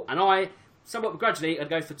Liverpool. And I, somewhat begrudgingly, are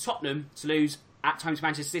going to go for Tottenham to lose at home to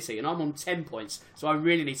Manchester City. And I'm on 10 points, so I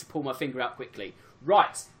really need to pull my finger out quickly.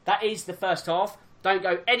 Right, that is the first half. Don't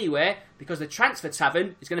go anywhere, because the Transfer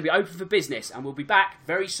Tavern is going to be open for business. And we'll be back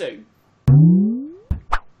very soon.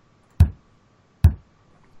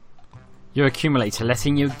 Your accumulator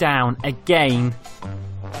letting you down again.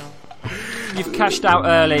 You've cashed out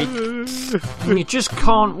early and you just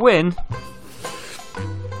can't win.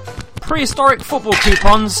 Prehistoric football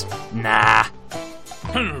coupons? Nah.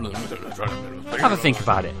 Have a think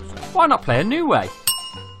about it. Why not play a new way?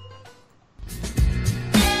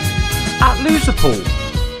 At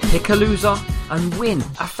Loserpool, pick a loser and win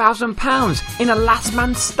 £1,000 in a last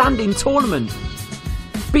man standing tournament.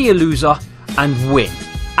 Be a loser and win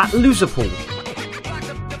at Loserpool.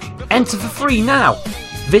 Enter for free now.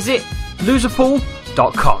 Visit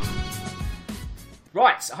loserpool.com.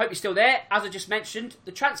 Right, I hope you're still there. As I just mentioned,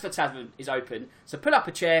 the Transfer Tavern is open. So pull up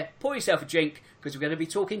a chair, pour yourself a drink, because we're going to be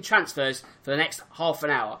talking transfers for the next half an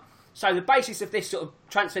hour. So the basis of this sort of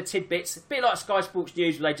transfer tidbits, a bit like Sky Sports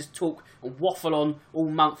News, where they just talk and waffle on all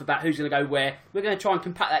month about who's going to go where. We're going to try and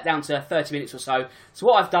compact that down to 30 minutes or so. So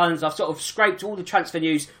what I've done is I've sort of scraped all the transfer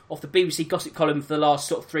news off the BBC gossip column for the last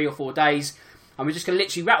sort of 3 or 4 days. And we're just going to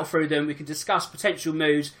literally rattle through them. We can discuss potential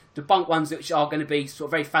moves, debunk ones which are going to be sort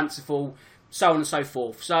of very fanciful, so on and so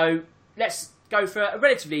forth. So let's go for a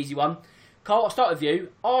relatively easy one. Carl, I'll start with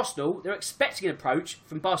you. Arsenal, they're expecting an approach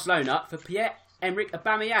from Barcelona for Pierre-Emerick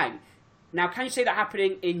Aubameyang. Now, can you see that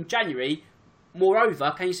happening in January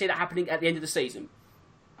moreover, can you see that happening at the end of the season?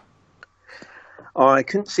 I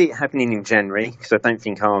couldn't see it happening in January because I don't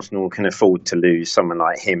think Arsenal can afford to lose someone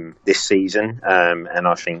like him this season. And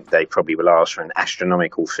I think they probably will ask for an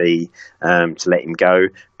astronomical fee to let him go.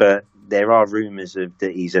 But there are rumours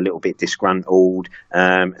that he's a little bit disgruntled.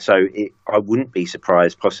 So I wouldn't be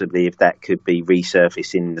surprised possibly if that could be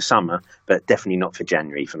resurfaced in the summer, but definitely not for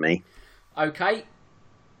January for me. Okay.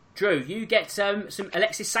 Drew, you get some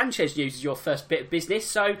Alexis Sanchez news as your first bit of business.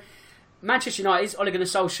 So Manchester United's Ole Gunnar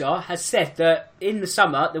Solskjaer has said that in the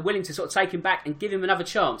summer they're willing to sort of take him back and give him another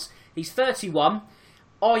chance. He's 31.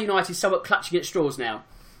 Are United somewhat clutching at straws now?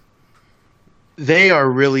 They are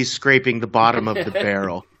really scraping the bottom of the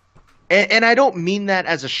barrel. And I don't mean that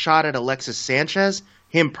as a shot at Alexis Sanchez,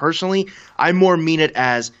 him personally. I more mean it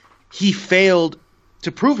as he failed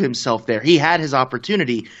to prove himself there. He had his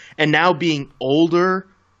opportunity, and now being older,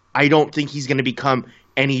 I don't think he's going to become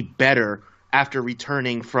any better after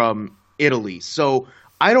returning from Italy. So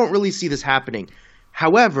I don't really see this happening.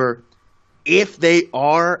 However, if they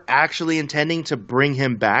are actually intending to bring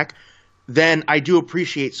him back, then I do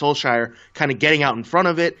appreciate Solskjaer kind of getting out in front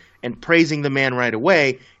of it and praising the man right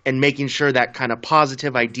away and making sure that kind of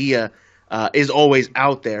positive idea is always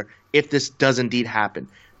out there if this does indeed happen.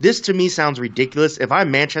 This to me sounds ridiculous. If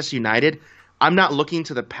I'm Manchester United, I'm not looking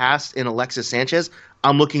to the past in Alexis Sanchez.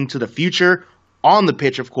 I'm looking to the future on the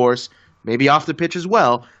pitch, of course, maybe off the pitch as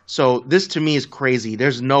well. So this to me is crazy.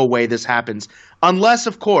 There's no way this happens unless,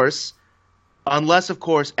 of course,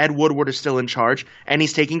 Ed Woodward is still in charge and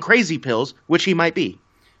he's taking crazy pills, which he might be.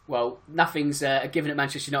 Well, nothing's a given at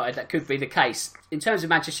Manchester United. That could be the case. In terms of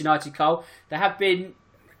Manchester United, Cole, they have been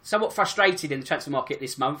somewhat frustrated in the transfer market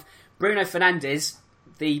this month. Bruno Fernandes,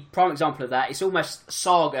 the prime example of that, it's almost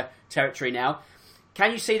saga territory now.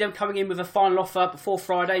 Can you see them coming in with a final offer before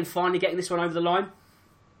Friday and finally getting this one over the line?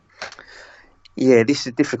 Yeah, this is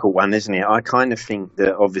a difficult one, isn't it? I kind of think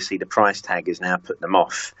that obviously the price tag has now put them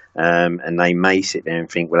off, and they may sit there and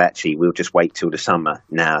think, well, actually, we'll just wait till the summer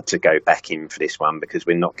now to go back in for this one because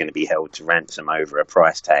we're not going to be held to ransom over a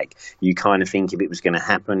price tag. You kind of think if it was going to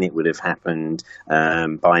happen, it would have happened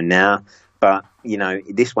by now. But, you know,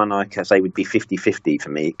 this one, like I say, would be 50-50 for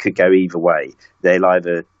me. It could go either way. They'll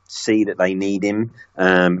either see that they need him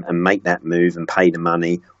and make that move and pay the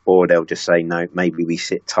money, or they'll just say, no, maybe we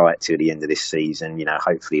sit tight till the end of this season. You know,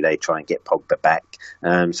 hopefully they try and get Pogba back.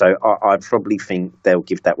 So I probably think they'll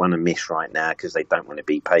give that one a miss right now because they don't want to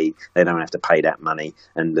be paid. They don't have to pay that money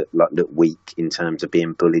and look weak in terms of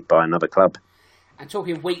being bullied by another club. And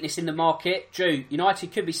talking of weakness in the market, Drew,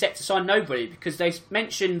 United could be set to sign nobody because they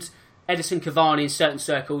mentioned Edison Cavani in certain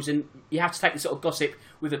circles, and you have to take the sort of gossip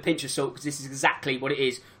with a pinch of salt because this is exactly what it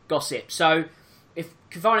is, gossip. So if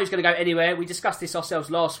Cavani is going to go anywhere, we discussed this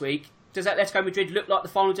ourselves last week, does that Atletico Madrid look like the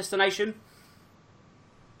final destination?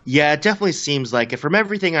 Yeah, it definitely seems like it. From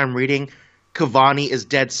everything I'm reading, Cavani is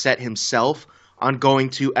dead set himself on going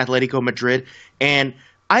to Atletico Madrid. And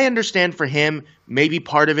I understand for him, maybe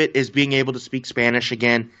part of it is being able to speak Spanish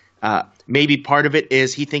again. Maybe part of it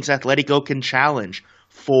is he thinks Atletico can challenge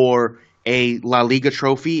for a La Liga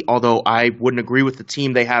trophy, although I wouldn't agree with the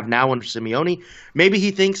team they have now under Simeone. Maybe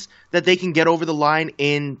he thinks that they can get over the line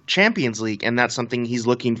in Champions League, and that's something he's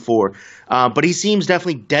looking for. But he seems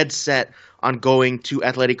definitely dead set on going to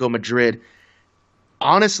Atletico Madrid.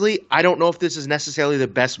 Honestly, I don't know if this is necessarily the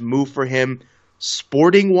best move for him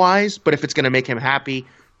sporting-wise, but if it's going to make him happy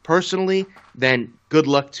personally, then good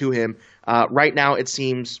luck to him. Right now, it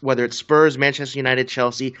seems, whether it's Spurs, Manchester United,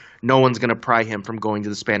 Chelsea, no one's going to pry him from going to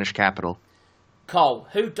the Spanish capital. Cole,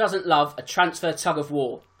 who doesn't love a transfer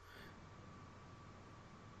tug-of-war?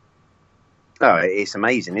 Oh, it's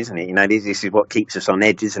amazing, isn't it? You know, this is what keeps us on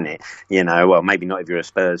edge, isn't it? You know, well, maybe not if you're a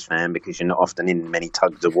Spurs fan because you're not often in many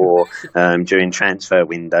tugs of war during transfer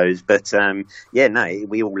windows. But, yeah, no,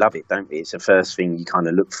 we all love it, don't we? It's the first thing you kind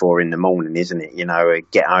of look for in the morning, isn't it? You know,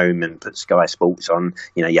 get home and put Sky Sports on.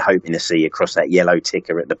 You know, you're hoping to see across that yellow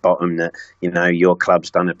ticker at the bottom that, you know, your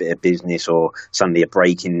club's done a bit of business or suddenly a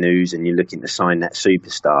breaking news and you're looking to sign that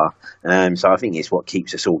superstar. So I think it's what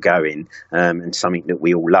keeps us all going and something that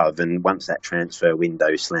we all love. And once that transfer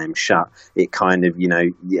window slams shut, it kind of, you know,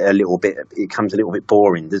 it comes a little bit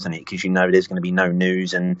boring, doesn't it? Because you know there's going to be no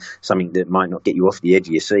news and something that might not get you off the edge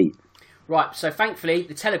of your seat. Right, so thankfully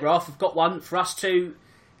the Telegraph have got one for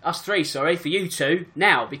for you two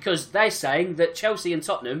now, because they're saying that Chelsea and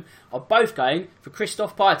Tottenham are both going for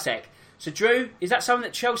Christoph Piatek. So Drew, is that something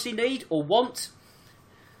that Chelsea need or want?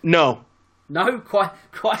 No, quite.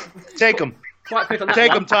 Take them. Quite quick on that.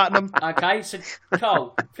 Take them, Tottenham. Okay, so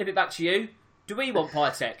Cole, flip it back to you. Do we want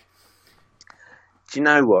Piatek? Do you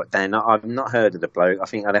know what, Dan? I've not heard of the bloke. I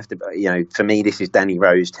think I'd have to, for me, this is Danny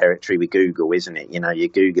Rose territory with Google, isn't it? You're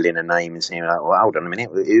Googling a name and saying, like, well, hold on a minute,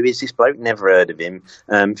 who is this bloke? Never heard of him.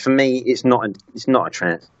 For me, it's not a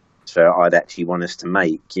transfer I'd actually want us to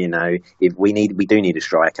make. If we do need a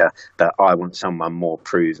striker, but I want someone more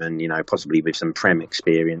proven, possibly with some Prem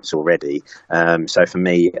experience already. So for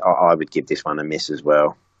me, I would give this one a miss as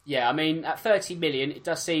well. Yeah, I mean, at 30 million, it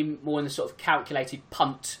does seem more in the sort of calculated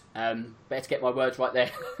punt. Better to get my words right there.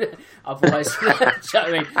 Otherwise, do you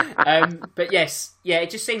know what I mean? But yes, it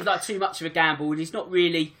just seems like too much of a gamble, and he's not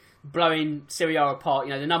really blowing Serie A apart.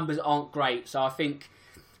 The numbers aren't great. So I think,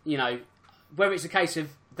 whether it's a case of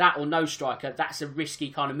that or no striker, that's a risky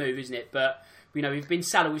kind of move, isn't it? But, we've been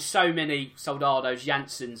saddled with so many Soldados,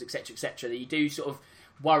 Janssens, etc., that you do sort of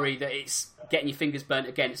worry that it's getting your fingers burnt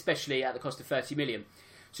again, especially at the cost of 30 million.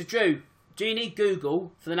 So, Drew, do you need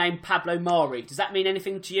Google for the name Pablo Mari? Does that mean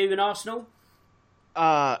anything to you in Arsenal?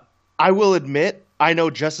 I will admit I know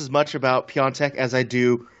just as much about Piontek as I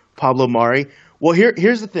do Pablo Mari. Well,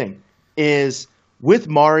 here's the thing, is with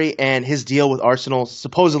Mari and his deal with Arsenal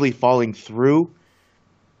supposedly falling through,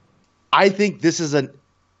 I think this is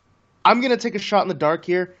I'm going to take a shot in the dark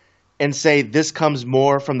here and say this comes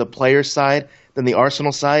more from the player side than the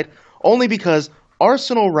Arsenal side, only because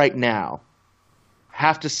Arsenal right now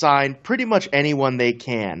have to sign pretty much anyone they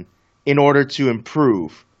can in order to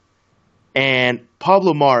improve. And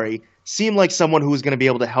Pablo Mari seemed like someone who was going to be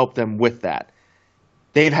able to help them with that.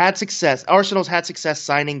 They've had success. Arsenal's had success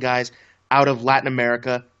signing guys out of Latin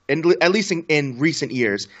America, at least in recent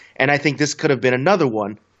years. And I think this could have been another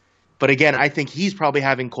one. But again, I think he's probably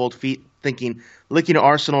having cold feet, thinking, looking at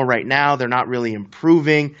Arsenal right now, they're not really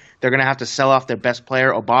improving. They're going to have to sell off their best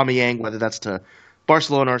player, Aubameyang, whether that's to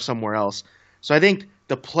Barcelona or somewhere else. So I think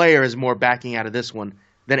the player is more backing out of this one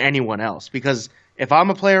than anyone else. Because if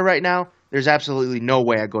I'm a player right now, there's absolutely no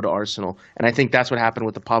way I go to Arsenal. And I think that's what happened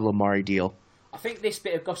with the Pablo Mari deal. I think this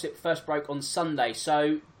bit of gossip first broke on Sunday.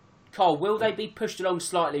 So, Carl, will they be pushed along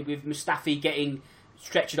slightly with Mustafi getting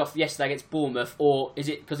stretched off yesterday against Bournemouth? Or is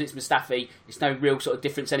it because it's Mustafi, it's no real sort of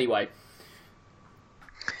difference anyway?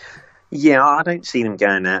 Yeah, I don't see them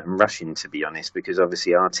going out and rushing, to be honest, because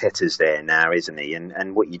obviously Arteta's there now, isn't he?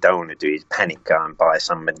 And what you don't want to do is panic, go and buy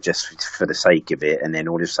someone just for the sake of it, and then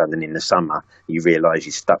all of a sudden in the summer you realise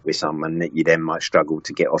you're stuck with someone that you then might struggle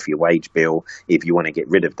to get off your wage bill if you want to get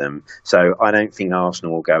rid of them. So I don't think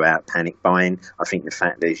Arsenal will go out panic buying. I think the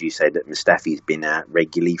fact that, as you said, that Mustafi's been out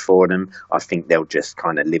regularly for them, I think they'll just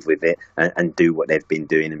kind of live with it and do what they've been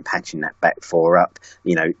doing and patching that back four up.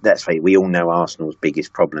 That's why we all know Arsenal's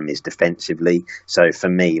biggest problem is defensively. So for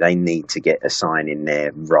me, they need to get a sign in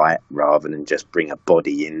there right rather than just bring a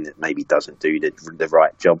body in that maybe doesn't do the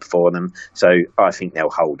right job for them. So I think they'll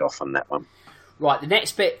hold off on that one. Right, the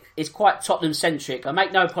next bit is quite Tottenham-centric. I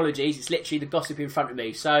make no apologies, it's literally the gossip in front of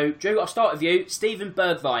me. So, Drew, I'll start with you. Steven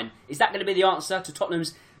Bergwijn, is that going to be the answer to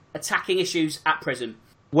Tottenham's attacking issues at present?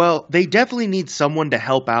 Well, they definitely need someone to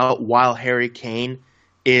help out while Harry Kane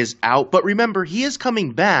is out. But remember, he is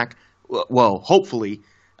coming back, well, hopefully,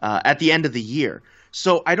 at the end of the year.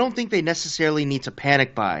 So I don't think they necessarily need to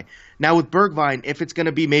panic buy. Now with Bergwijn, if it's going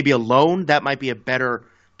to be maybe a loan, that might be a better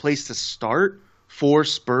place to start for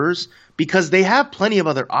Spurs because they have plenty of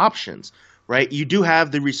other options, right? You do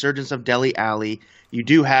have the resurgence of Dele Alli. You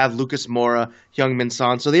do have Lucas Moura, Heung-min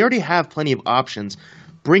Son. So they already have plenty of options.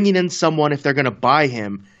 Bringing in someone, if they're going to buy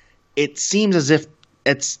him, it seems as if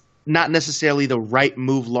it's not necessarily the right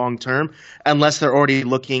move long term unless they're already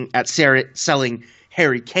looking at selling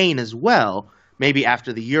Harry Kane as well, maybe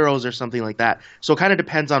after the Euros or something like that. So it kind of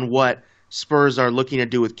depends on what Spurs are looking to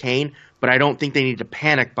do with Kane, but I don't think they need to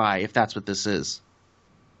panic buy if that's what this is.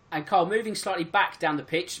 And Carl, moving slightly back down the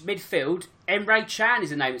pitch, midfield, Emre Can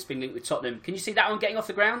is a name that's been linked with Tottenham. Can you see that one getting off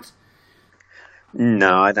the ground?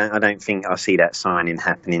 No, I don't think I see that signing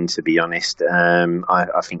happening, to be honest.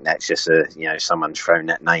 I think that's just someone's thrown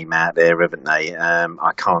that name out there, haven't they?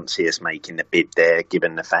 I can't see us making the bid there,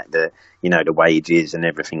 given the fact that, the wages and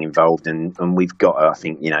everything involved. And we've got, I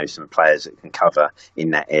think, some players that can cover in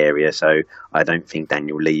that area. So I don't think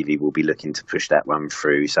Daniel Levy will be looking to push that one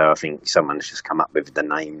through. So I think someone's just come up with the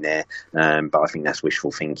name there. But I think that's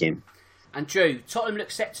wishful thinking. And Drew, Tottenham look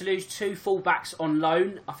set to lose two fullbacks on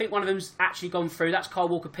loan. I think one of them's actually gone through. That's Kyle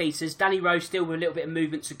Walker-Peters. Danny Rose still with a little bit of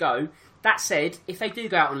movement to go. That said, if they do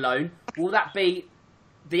go out on loan, will that be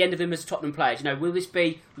the end of them as Tottenham players? Will this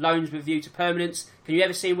be loans with view to permanence? Can you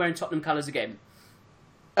ever see him wearing Tottenham colours again?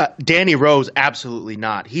 Danny Rose, absolutely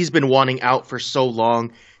not. He's been wanting out for so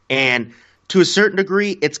long. And to a certain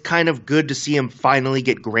degree, it's kind of good to see him finally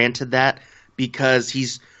get granted that because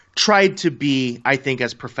he's tried to be, I think,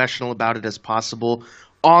 as professional about it as possible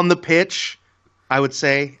on the pitch, I would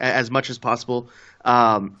say, as much as possible.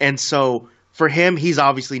 And so for him, he's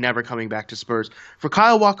obviously never coming back to Spurs. For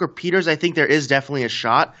Kyle Walker-Peters, I think there is definitely a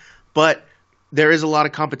shot, but there is a lot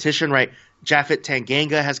of competition, right? Japhet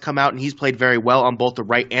Tanganga has come out and he's played very well on both the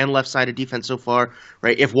right and left side of defense so far,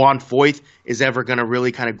 right? If Juan Foyth is ever going to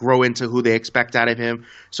really kind of grow into who they expect out of him.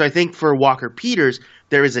 So I think for Walker-Peters,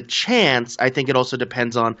 there is a chance. I think it also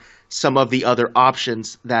depends on some of the other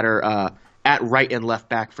options that are at right and left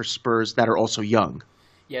back for Spurs that are also young.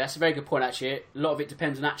 Yeah, that's a very good point, actually. A lot of it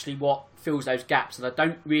depends on actually what fills those gaps, and I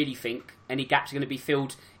don't really think any gaps are going to be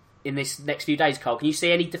filled in this next few days, Carl. Can you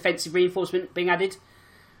see any defensive reinforcement being added?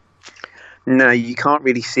 No, you can't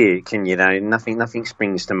really see it, can you? Nothing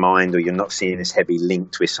springs to mind, or you're not seeing this heavy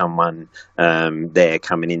linked with someone there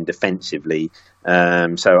coming in defensively.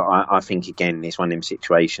 So I think again, it's one of them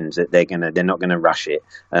situations that they're not gonna rush it.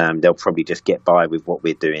 They'll probably just get by with what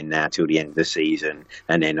we're doing now till the end of the season,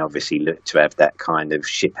 and then obviously look to have that kind of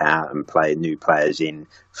ship out and play new players in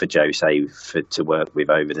for Jose to work with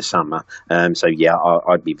over the summer. So yeah,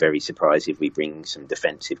 I'd be very surprised if we bring some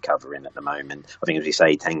defensive cover in at the moment. I think, as we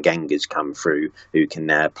say, Tanganga's come through, who can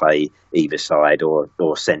now play either side or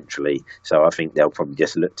centrally. So I think they'll probably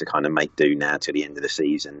just look to kind of make do now to the end of the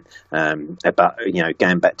season. But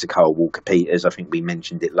going back to Kyle Walker-Peters, I think we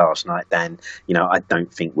mentioned it last night, Dan. I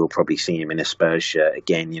don't think we'll probably see him in a Spurs shirt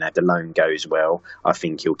again. If the loan goes well, I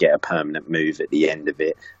think he'll get a permanent move at the end of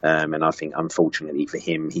it. And I think, unfortunately for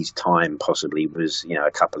him, his time possibly was,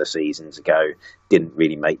 a couple of seasons ago. Didn't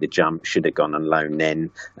really make the jump. Should have gone on loan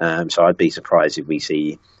then. So I'd be surprised if we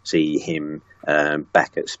see him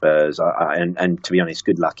back at Spurs. And to be honest,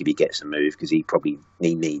 good luck if he gets a move, because he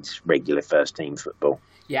needs regular first team football.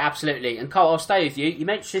 Yeah, absolutely. And Carl, I'll stay with you. You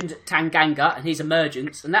mentioned Tanganga and his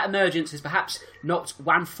emergence, and that emergence has perhaps knocked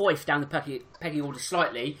Juan Foyth down the pecking order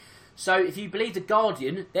slightly. So if you believe The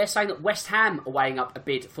Guardian, they're saying that West Ham are weighing up a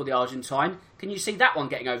bid for the Argentine. Can you see that one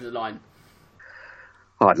getting over the line?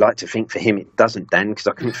 Oh, I'd like to think for him it doesn't, Dan, because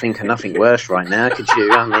I couldn't think of nothing worse right now, could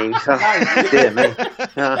you? I mean, dear me.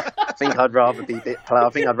 I think I'd rather be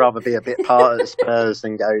a bit part of Spurs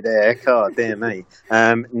than go there. God, dear me.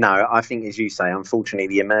 No, I think, as you say, unfortunately,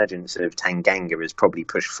 the emergence of Tanganga has probably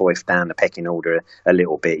pushed Foyth down the pecking order a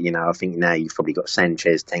little bit. I think now you've probably got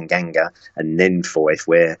Sanchez, Tanganga, and then Foyth,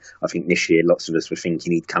 where I think this year lots of us were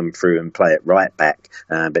thinking he'd come through and play at right back,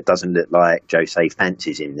 but it doesn't look like Jose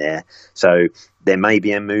fancies him there. So there may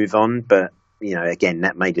be a move on, but again,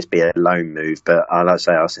 that may just be a loan move. But like I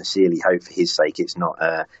say, I sincerely hope for his sake it's not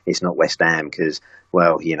West Ham, because,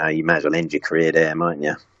 well, you might as well end your career there, mightn't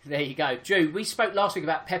you? There you go. Drew, we spoke last week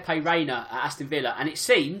about Pepe Reina at Aston Villa, and it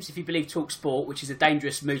seems, if you believe TalkSport, which is a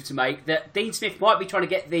dangerous move to make, that Dean Smith might be trying to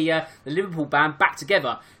get the Liverpool band back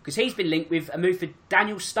together, because he's been linked with a move for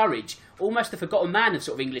Daniel Sturridge, almost a forgotten man of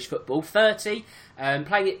sort of English football, 30,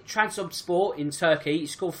 playing at Trabzonspor in Turkey. He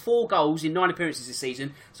scored 4 goals in 9 appearances this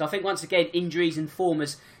season, so I think once again injuries and form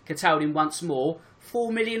has curtailed him once more.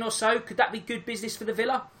 4 million or so, could that be good business for the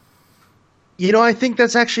Villa? I think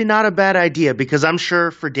that's actually not a bad idea, because I'm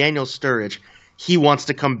sure for Daniel Sturridge, he wants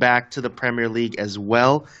to come back to the Premier League as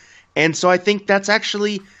well. And so I think that's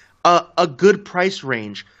actually a good price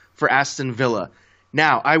range for Aston Villa.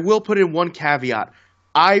 Now, I will put in one caveat.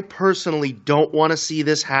 I personally don't want to see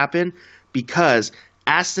this happen, because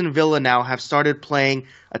Aston Villa now have started playing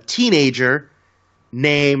a teenager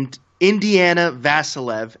named Indiana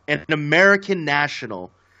Vassilev, an American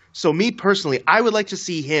national. So me personally, I would like to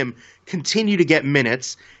see him continue to get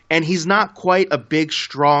minutes, and he's not quite a big,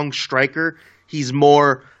 strong striker. He's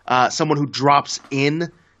more someone who drops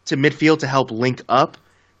in to midfield to help link up,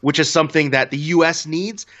 which is something that the U.S.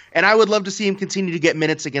 needs, and I would love to see him continue to get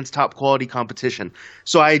minutes against top-quality competition.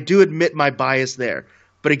 So I do admit my bias there.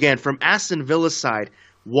 But again, from Aston Villa's side,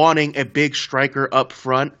 wanting a big striker up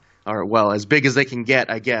front, or, well, as big as they can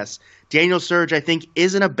get, I guess, Daniel Sturridge, I think,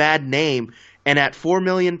 isn't a bad name. And at £4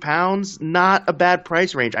 million, not a bad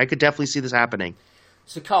price range. I could definitely see this happening.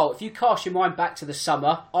 So, Carl, if you cast your mind back to the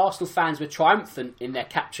summer, Arsenal fans were triumphant in their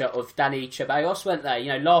capture of Dani Ceballos, weren't they?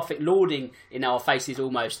 Lauding in our faces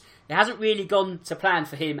almost. It hasn't really gone to plan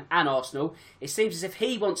for him and Arsenal. It seems as if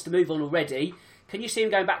he wants to move on already. Can you see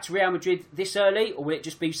him going back to Real Madrid this early, or will it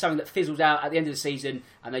just be something that fizzles out at the end of the season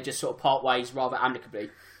and they just sort of part ways rather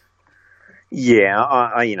amicably?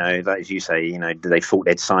 Yeah, you know, as you say, you know, they thought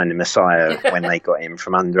they'd signed the Messiah when they got him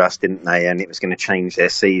from under us, didn't they? And it was going to change their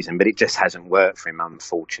season, but it just hasn't worked for him,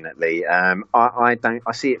 unfortunately.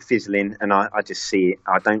 I see it fizzling, and I just see it.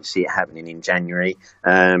 I don't see it happening in January.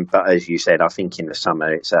 But as you said, I think in the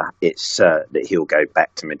summer it's that he'll go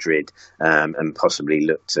back to Madrid and possibly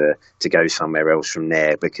look to go somewhere else from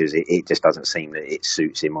there, because it just doesn't seem that it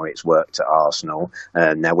suits him or it's worked at Arsenal.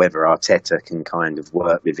 Now, whether Arteta can kind of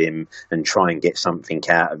work with him and try and get something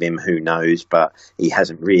out of him, who knows? But he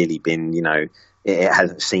hasn't really been, you know, it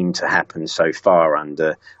hasn't seemed to happen so far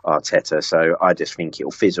under Arteta. So I just think it'll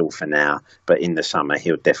fizzle for now. But in the summer,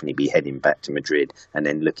 he'll definitely be heading back to Madrid and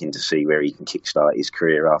then looking to see where he can kickstart his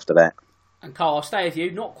career after that. And Carl, I'll stay with you.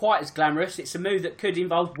 Not quite as glamorous. It's a move that could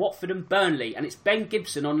involve Watford and Burnley, and it's Ben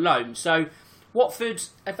Gibson on loan. So Watford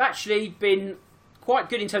have actually been quite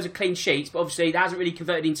good in terms of clean sheets, but obviously that hasn't really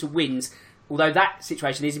converted into wins, although that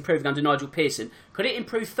situation is improving under Nigel Pearson. Could it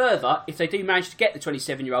improve further if they do manage to get the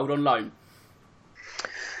 27-year-old on loan?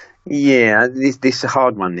 Yeah, this is a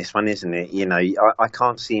hard one, this one, isn't it? You know, I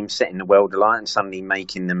can't see him setting the world alight and suddenly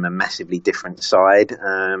making them a massively different side.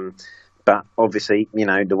 But obviously, you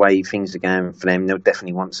know, the way things are going for them, they'll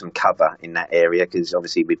definitely want some cover in that area, because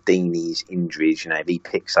obviously with Deeney's injuries, you know, if he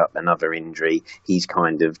picks up another injury, he's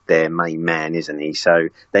kind of their main man, isn't he? So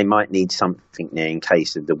they might need something there in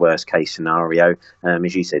case of the worst case scenario.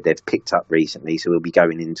 As you said, they've picked up recently, so we'll be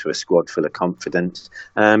going into a squad full of confidence.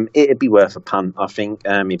 It'd be worth a punt, I think.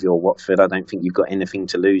 If you're Watford, I don't think you've got anything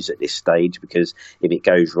to lose at this stage, because if it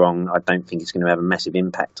goes wrong, I don't think it's going to have a massive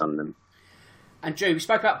impact on them. And Drew, we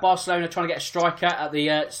spoke about Barcelona trying to get a striker at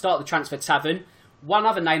the start of the transfer tavern. One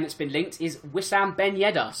other name that's been linked is Wissam Ben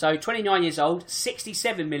Yedder. So 29 years old,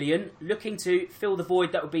 67 million, looking to fill the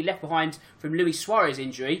void that would be left behind from Luis Suarez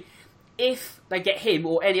injury. If they get him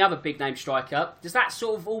or any other big name striker, does that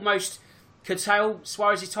sort of almost curtail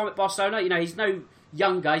Suarez's time at Barcelona? You know, he's no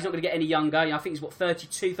younger, he's not going to get any younger. You know, I think he's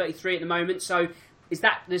 32, 33 at the moment. So is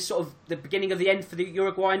that the sort of the beginning of the end for the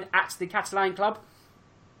Uruguayan at the Catalan club?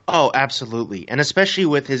 Oh, absolutely. And especially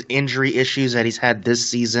with his injury issues that he's had this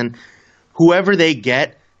season, whoever they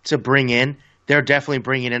get to bring in, they're definitely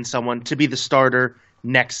bringing in someone to be the starter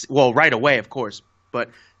right away, of course, but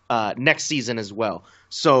next season as well.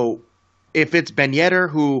 So if it's Ben Yedder,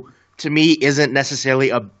 who to me isn't necessarily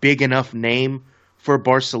a big enough name for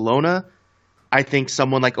Barcelona, I think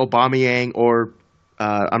someone like Aubameyang or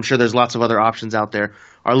I'm sure there's lots of other options out there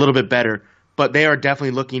are a little bit better, but they are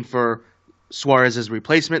definitely looking for Suarez's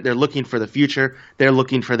replacement. They're looking for the future. They're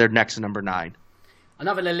looking for their next number 9.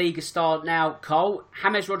 Another La Liga star now, Cole,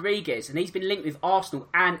 James Rodriguez, and he's been linked with Arsenal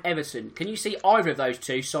and Everton. Can you see either of those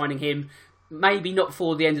two signing him, maybe not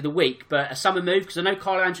before the end of the week, but a summer move? Because I know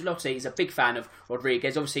Carlo Ancelotti is a big fan of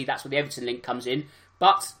Rodriguez. Obviously, that's where the Everton link comes in.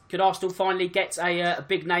 But could Arsenal finally get a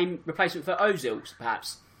big name replacement for Ozil,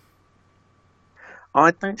 perhaps?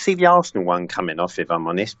 I don't see the Arsenal one coming off, if I'm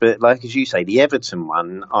honest. But like as you say, the Everton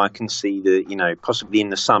one, I can see that, you know, possibly in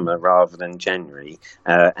the summer rather than January,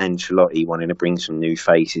 Ancelotti wanting to bring some new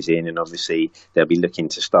faces in, and obviously they'll be looking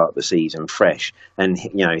to start the season fresh. And,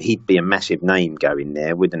 you know, he'd be a massive name going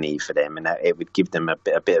there, wouldn't he, for them? And that it would give them a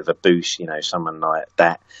bit of a boost, you know, someone like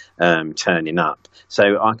that turning up. So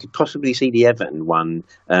I could possibly see the Everton one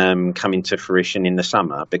coming to fruition in the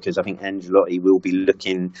summer, because I think Ancelotti will be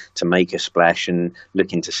looking to make a splash and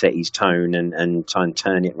looking to set his tone and try and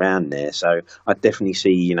turn it round there. So I definitely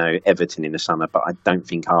see, you know, Everton in the summer, but I don't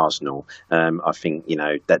think Arsenal. I think, you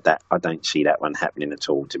know, that I don't see that one happening at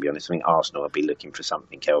all, to be honest. I think Arsenal will be looking for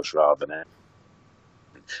something else rather than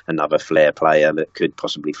another flair player that could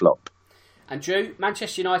possibly flop. And Drew,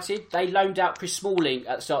 Manchester United, they loaned out Chris Smalling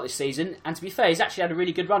at the start of this season, and to be fair, he's actually had a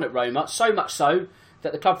really good run at Roma, so much so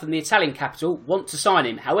that the club from the Italian capital want to sign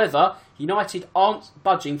him. However, United aren't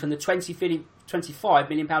budging from the £25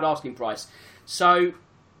 million asking price. So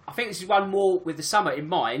I think this is one more with the summer in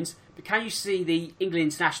mind, but can you see the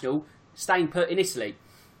England international staying put in Italy?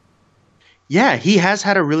 Yeah, he has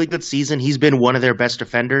had a really good season. He's been one of their best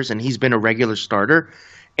defenders, and he's been a regular starter.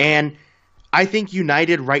 And I think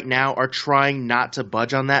United right now are trying not to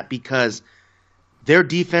budge on that, because their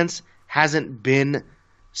defense hasn't been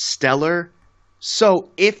stellar.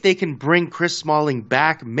 So if they can bring Chris Smalling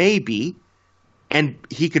back, maybe, and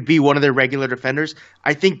he could be one of their regular defenders,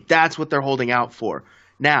 I think that's what they're holding out for.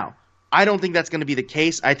 Now, I don't think that's going to be the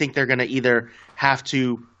case. I think they're going to either have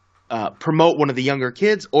to promote one of the younger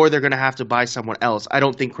kids, or they're going to have to buy someone else. I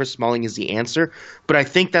don't think Chris Smalling is the answer, but I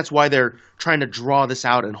think that's why they're trying to draw this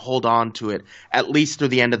out and hold on to it at least through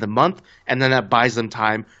the end of the month, and then that buys them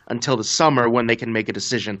time until the summer when they can make a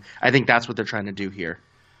decision. I think that's what they're trying to do here.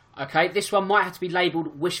 Okay, this one might have to be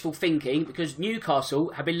labelled wishful thinking because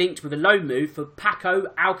Newcastle have been linked with a loan move for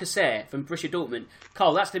Paco Alcacer from Borussia Dortmund.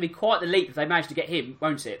 Carl, that's going to be quite the leap if they manage to get him,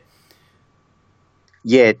 won't it?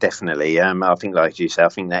 Yeah, definitely. I think, like you say, I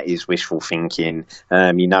think that is wishful thinking.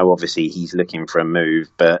 Obviously he's looking for a move,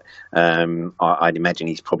 but I'd imagine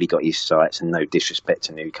he's probably got his sights, and no disrespect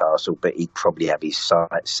to Newcastle, but he'd probably have his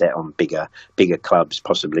sights set on bigger clubs,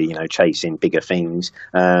 possibly, chasing bigger things.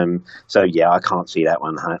 I can't see that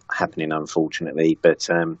one happening, unfortunately. But,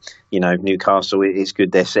 Newcastle, it's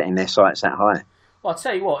good they're setting their sights that high. Well, I'll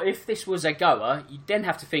tell you what, if this was a goer, you'd then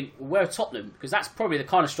have to think, well, where are Tottenham? Because that's probably the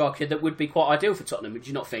kind of striker that would be quite ideal for Tottenham, would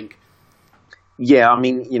you not think? Yeah, I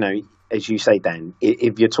mean, as you say, Dan,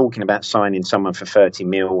 if you're talking about signing someone for 30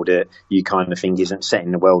 mil that you kind of think isn't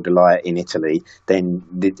setting the world alight in Italy, then,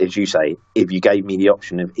 as you say, if you gave me the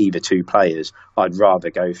option of either two players, I'd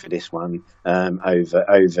rather go for this one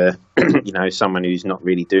over someone who's not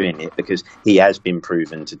really doing it, because he has been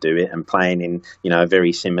proven to do it and playing in a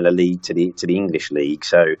very similar league to the English league.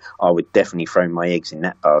 So I would definitely throw my eggs in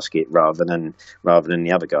that basket rather than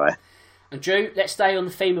the other guy. And Drew, let's stay on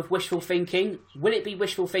the theme of wishful thinking. Will it be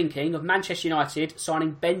wishful thinking of Manchester United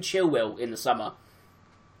signing Ben Chilwell in the summer?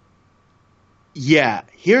 Yeah,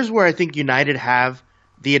 here's where I think United have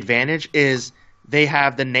the advantage is they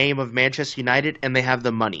have the name of Manchester United and they have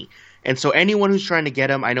the money. And so anyone who's trying to get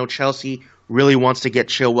him, I know Chelsea really wants to get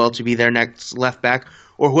Chilwell to be their next left back,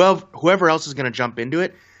 or whoever else is going to jump into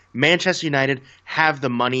it. Manchester United have the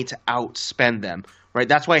money to outspend them, right?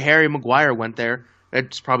 That's why Harry Maguire went there.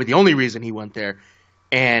 That's probably the only reason he went there.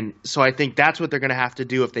 And so I think that's what they're going to have to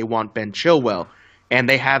do if they want Ben Chilwell. And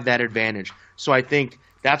they have that advantage. So I think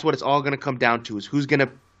that's what it's all going to come down to, is who's going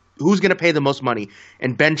to pay the most money.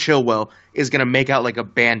 And Ben Chilwell is going to make out like a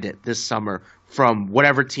bandit this summer from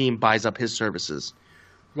whatever team buys up his services.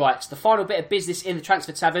 Right, so the final bit of business in the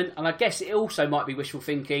Transfer Tavern, and I guess it also might be wishful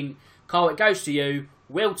thinking. Carl, it goes to you.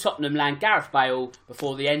 Will Tottenham land Gareth Bale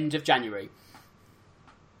before the end of January?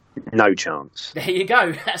 No chance. There you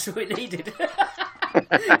go. That's what it needed.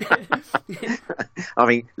 I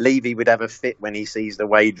mean, Levy would have a fit when he sees the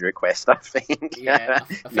wage request, I think. Yeah, I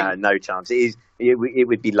think... No chance. It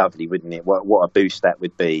would be lovely, wouldn't it? What a boost that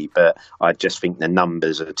would be. But I just think the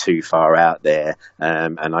numbers are too far out there.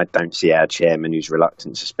 And I don't see our chairman, who's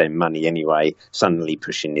reluctant to spend money anyway, suddenly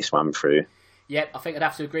pushing this one through. Yep, I think I'd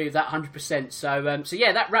have to agree with that 100%. So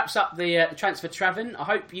yeah, that wraps up the Transfer Tavern. I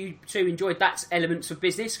hope you two enjoyed that elements of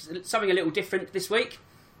business. Something a little different this week.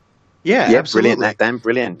 Yeah, absolutely. Brilliant, Dan.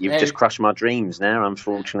 Brilliant. You've just crushed my dreams now,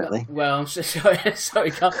 unfortunately. Well, I'm so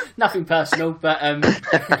sorry, Carl. Nothing personal, but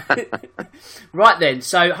right then.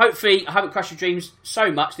 So hopefully, I haven't crushed your dreams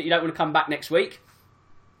so much that you don't want to come back next week.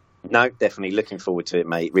 No, definitely looking forward to it,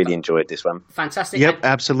 mate. Really enjoyed this one. Fantastic. Yep,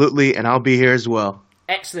 absolutely, and I'll be here as well.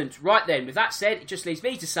 Excellent. Right then, with that said, it just leaves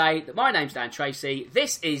me to say that my name's Dan Tracy.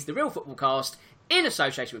 This is the Real Football Cast in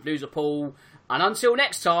association with Loserpool. And until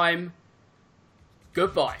next time,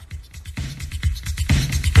 goodbye.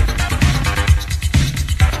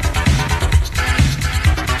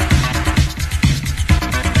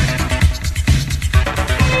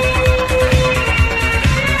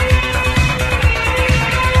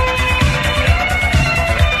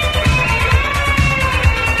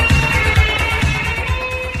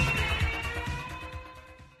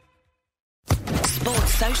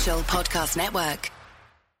 Podcast Network.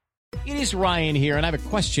 It is Ryan here, and I have a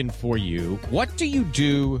question for you. What do you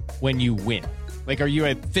do when you win? Like, are you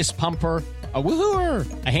a fist pumper, a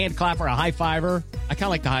woohooer, a hand clapper, a high fiver? I kind of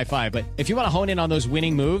like the high five, but if you want to hone in on those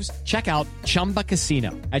winning moves, check out Chumba Casino.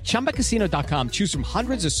 At ChumbaCasino.com, choose from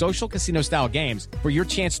hundreds of social casino-style games for your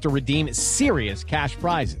chance to redeem serious cash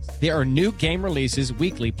prizes. There are new game releases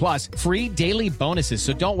weekly, plus free daily bonuses.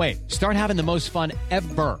 So don't wait. Start having the most fun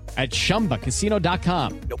ever at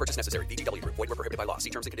ChumbaCasino.com. No purchase necessary. VGW Group. Void where prohibited by law. See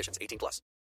terms and conditions. 18+.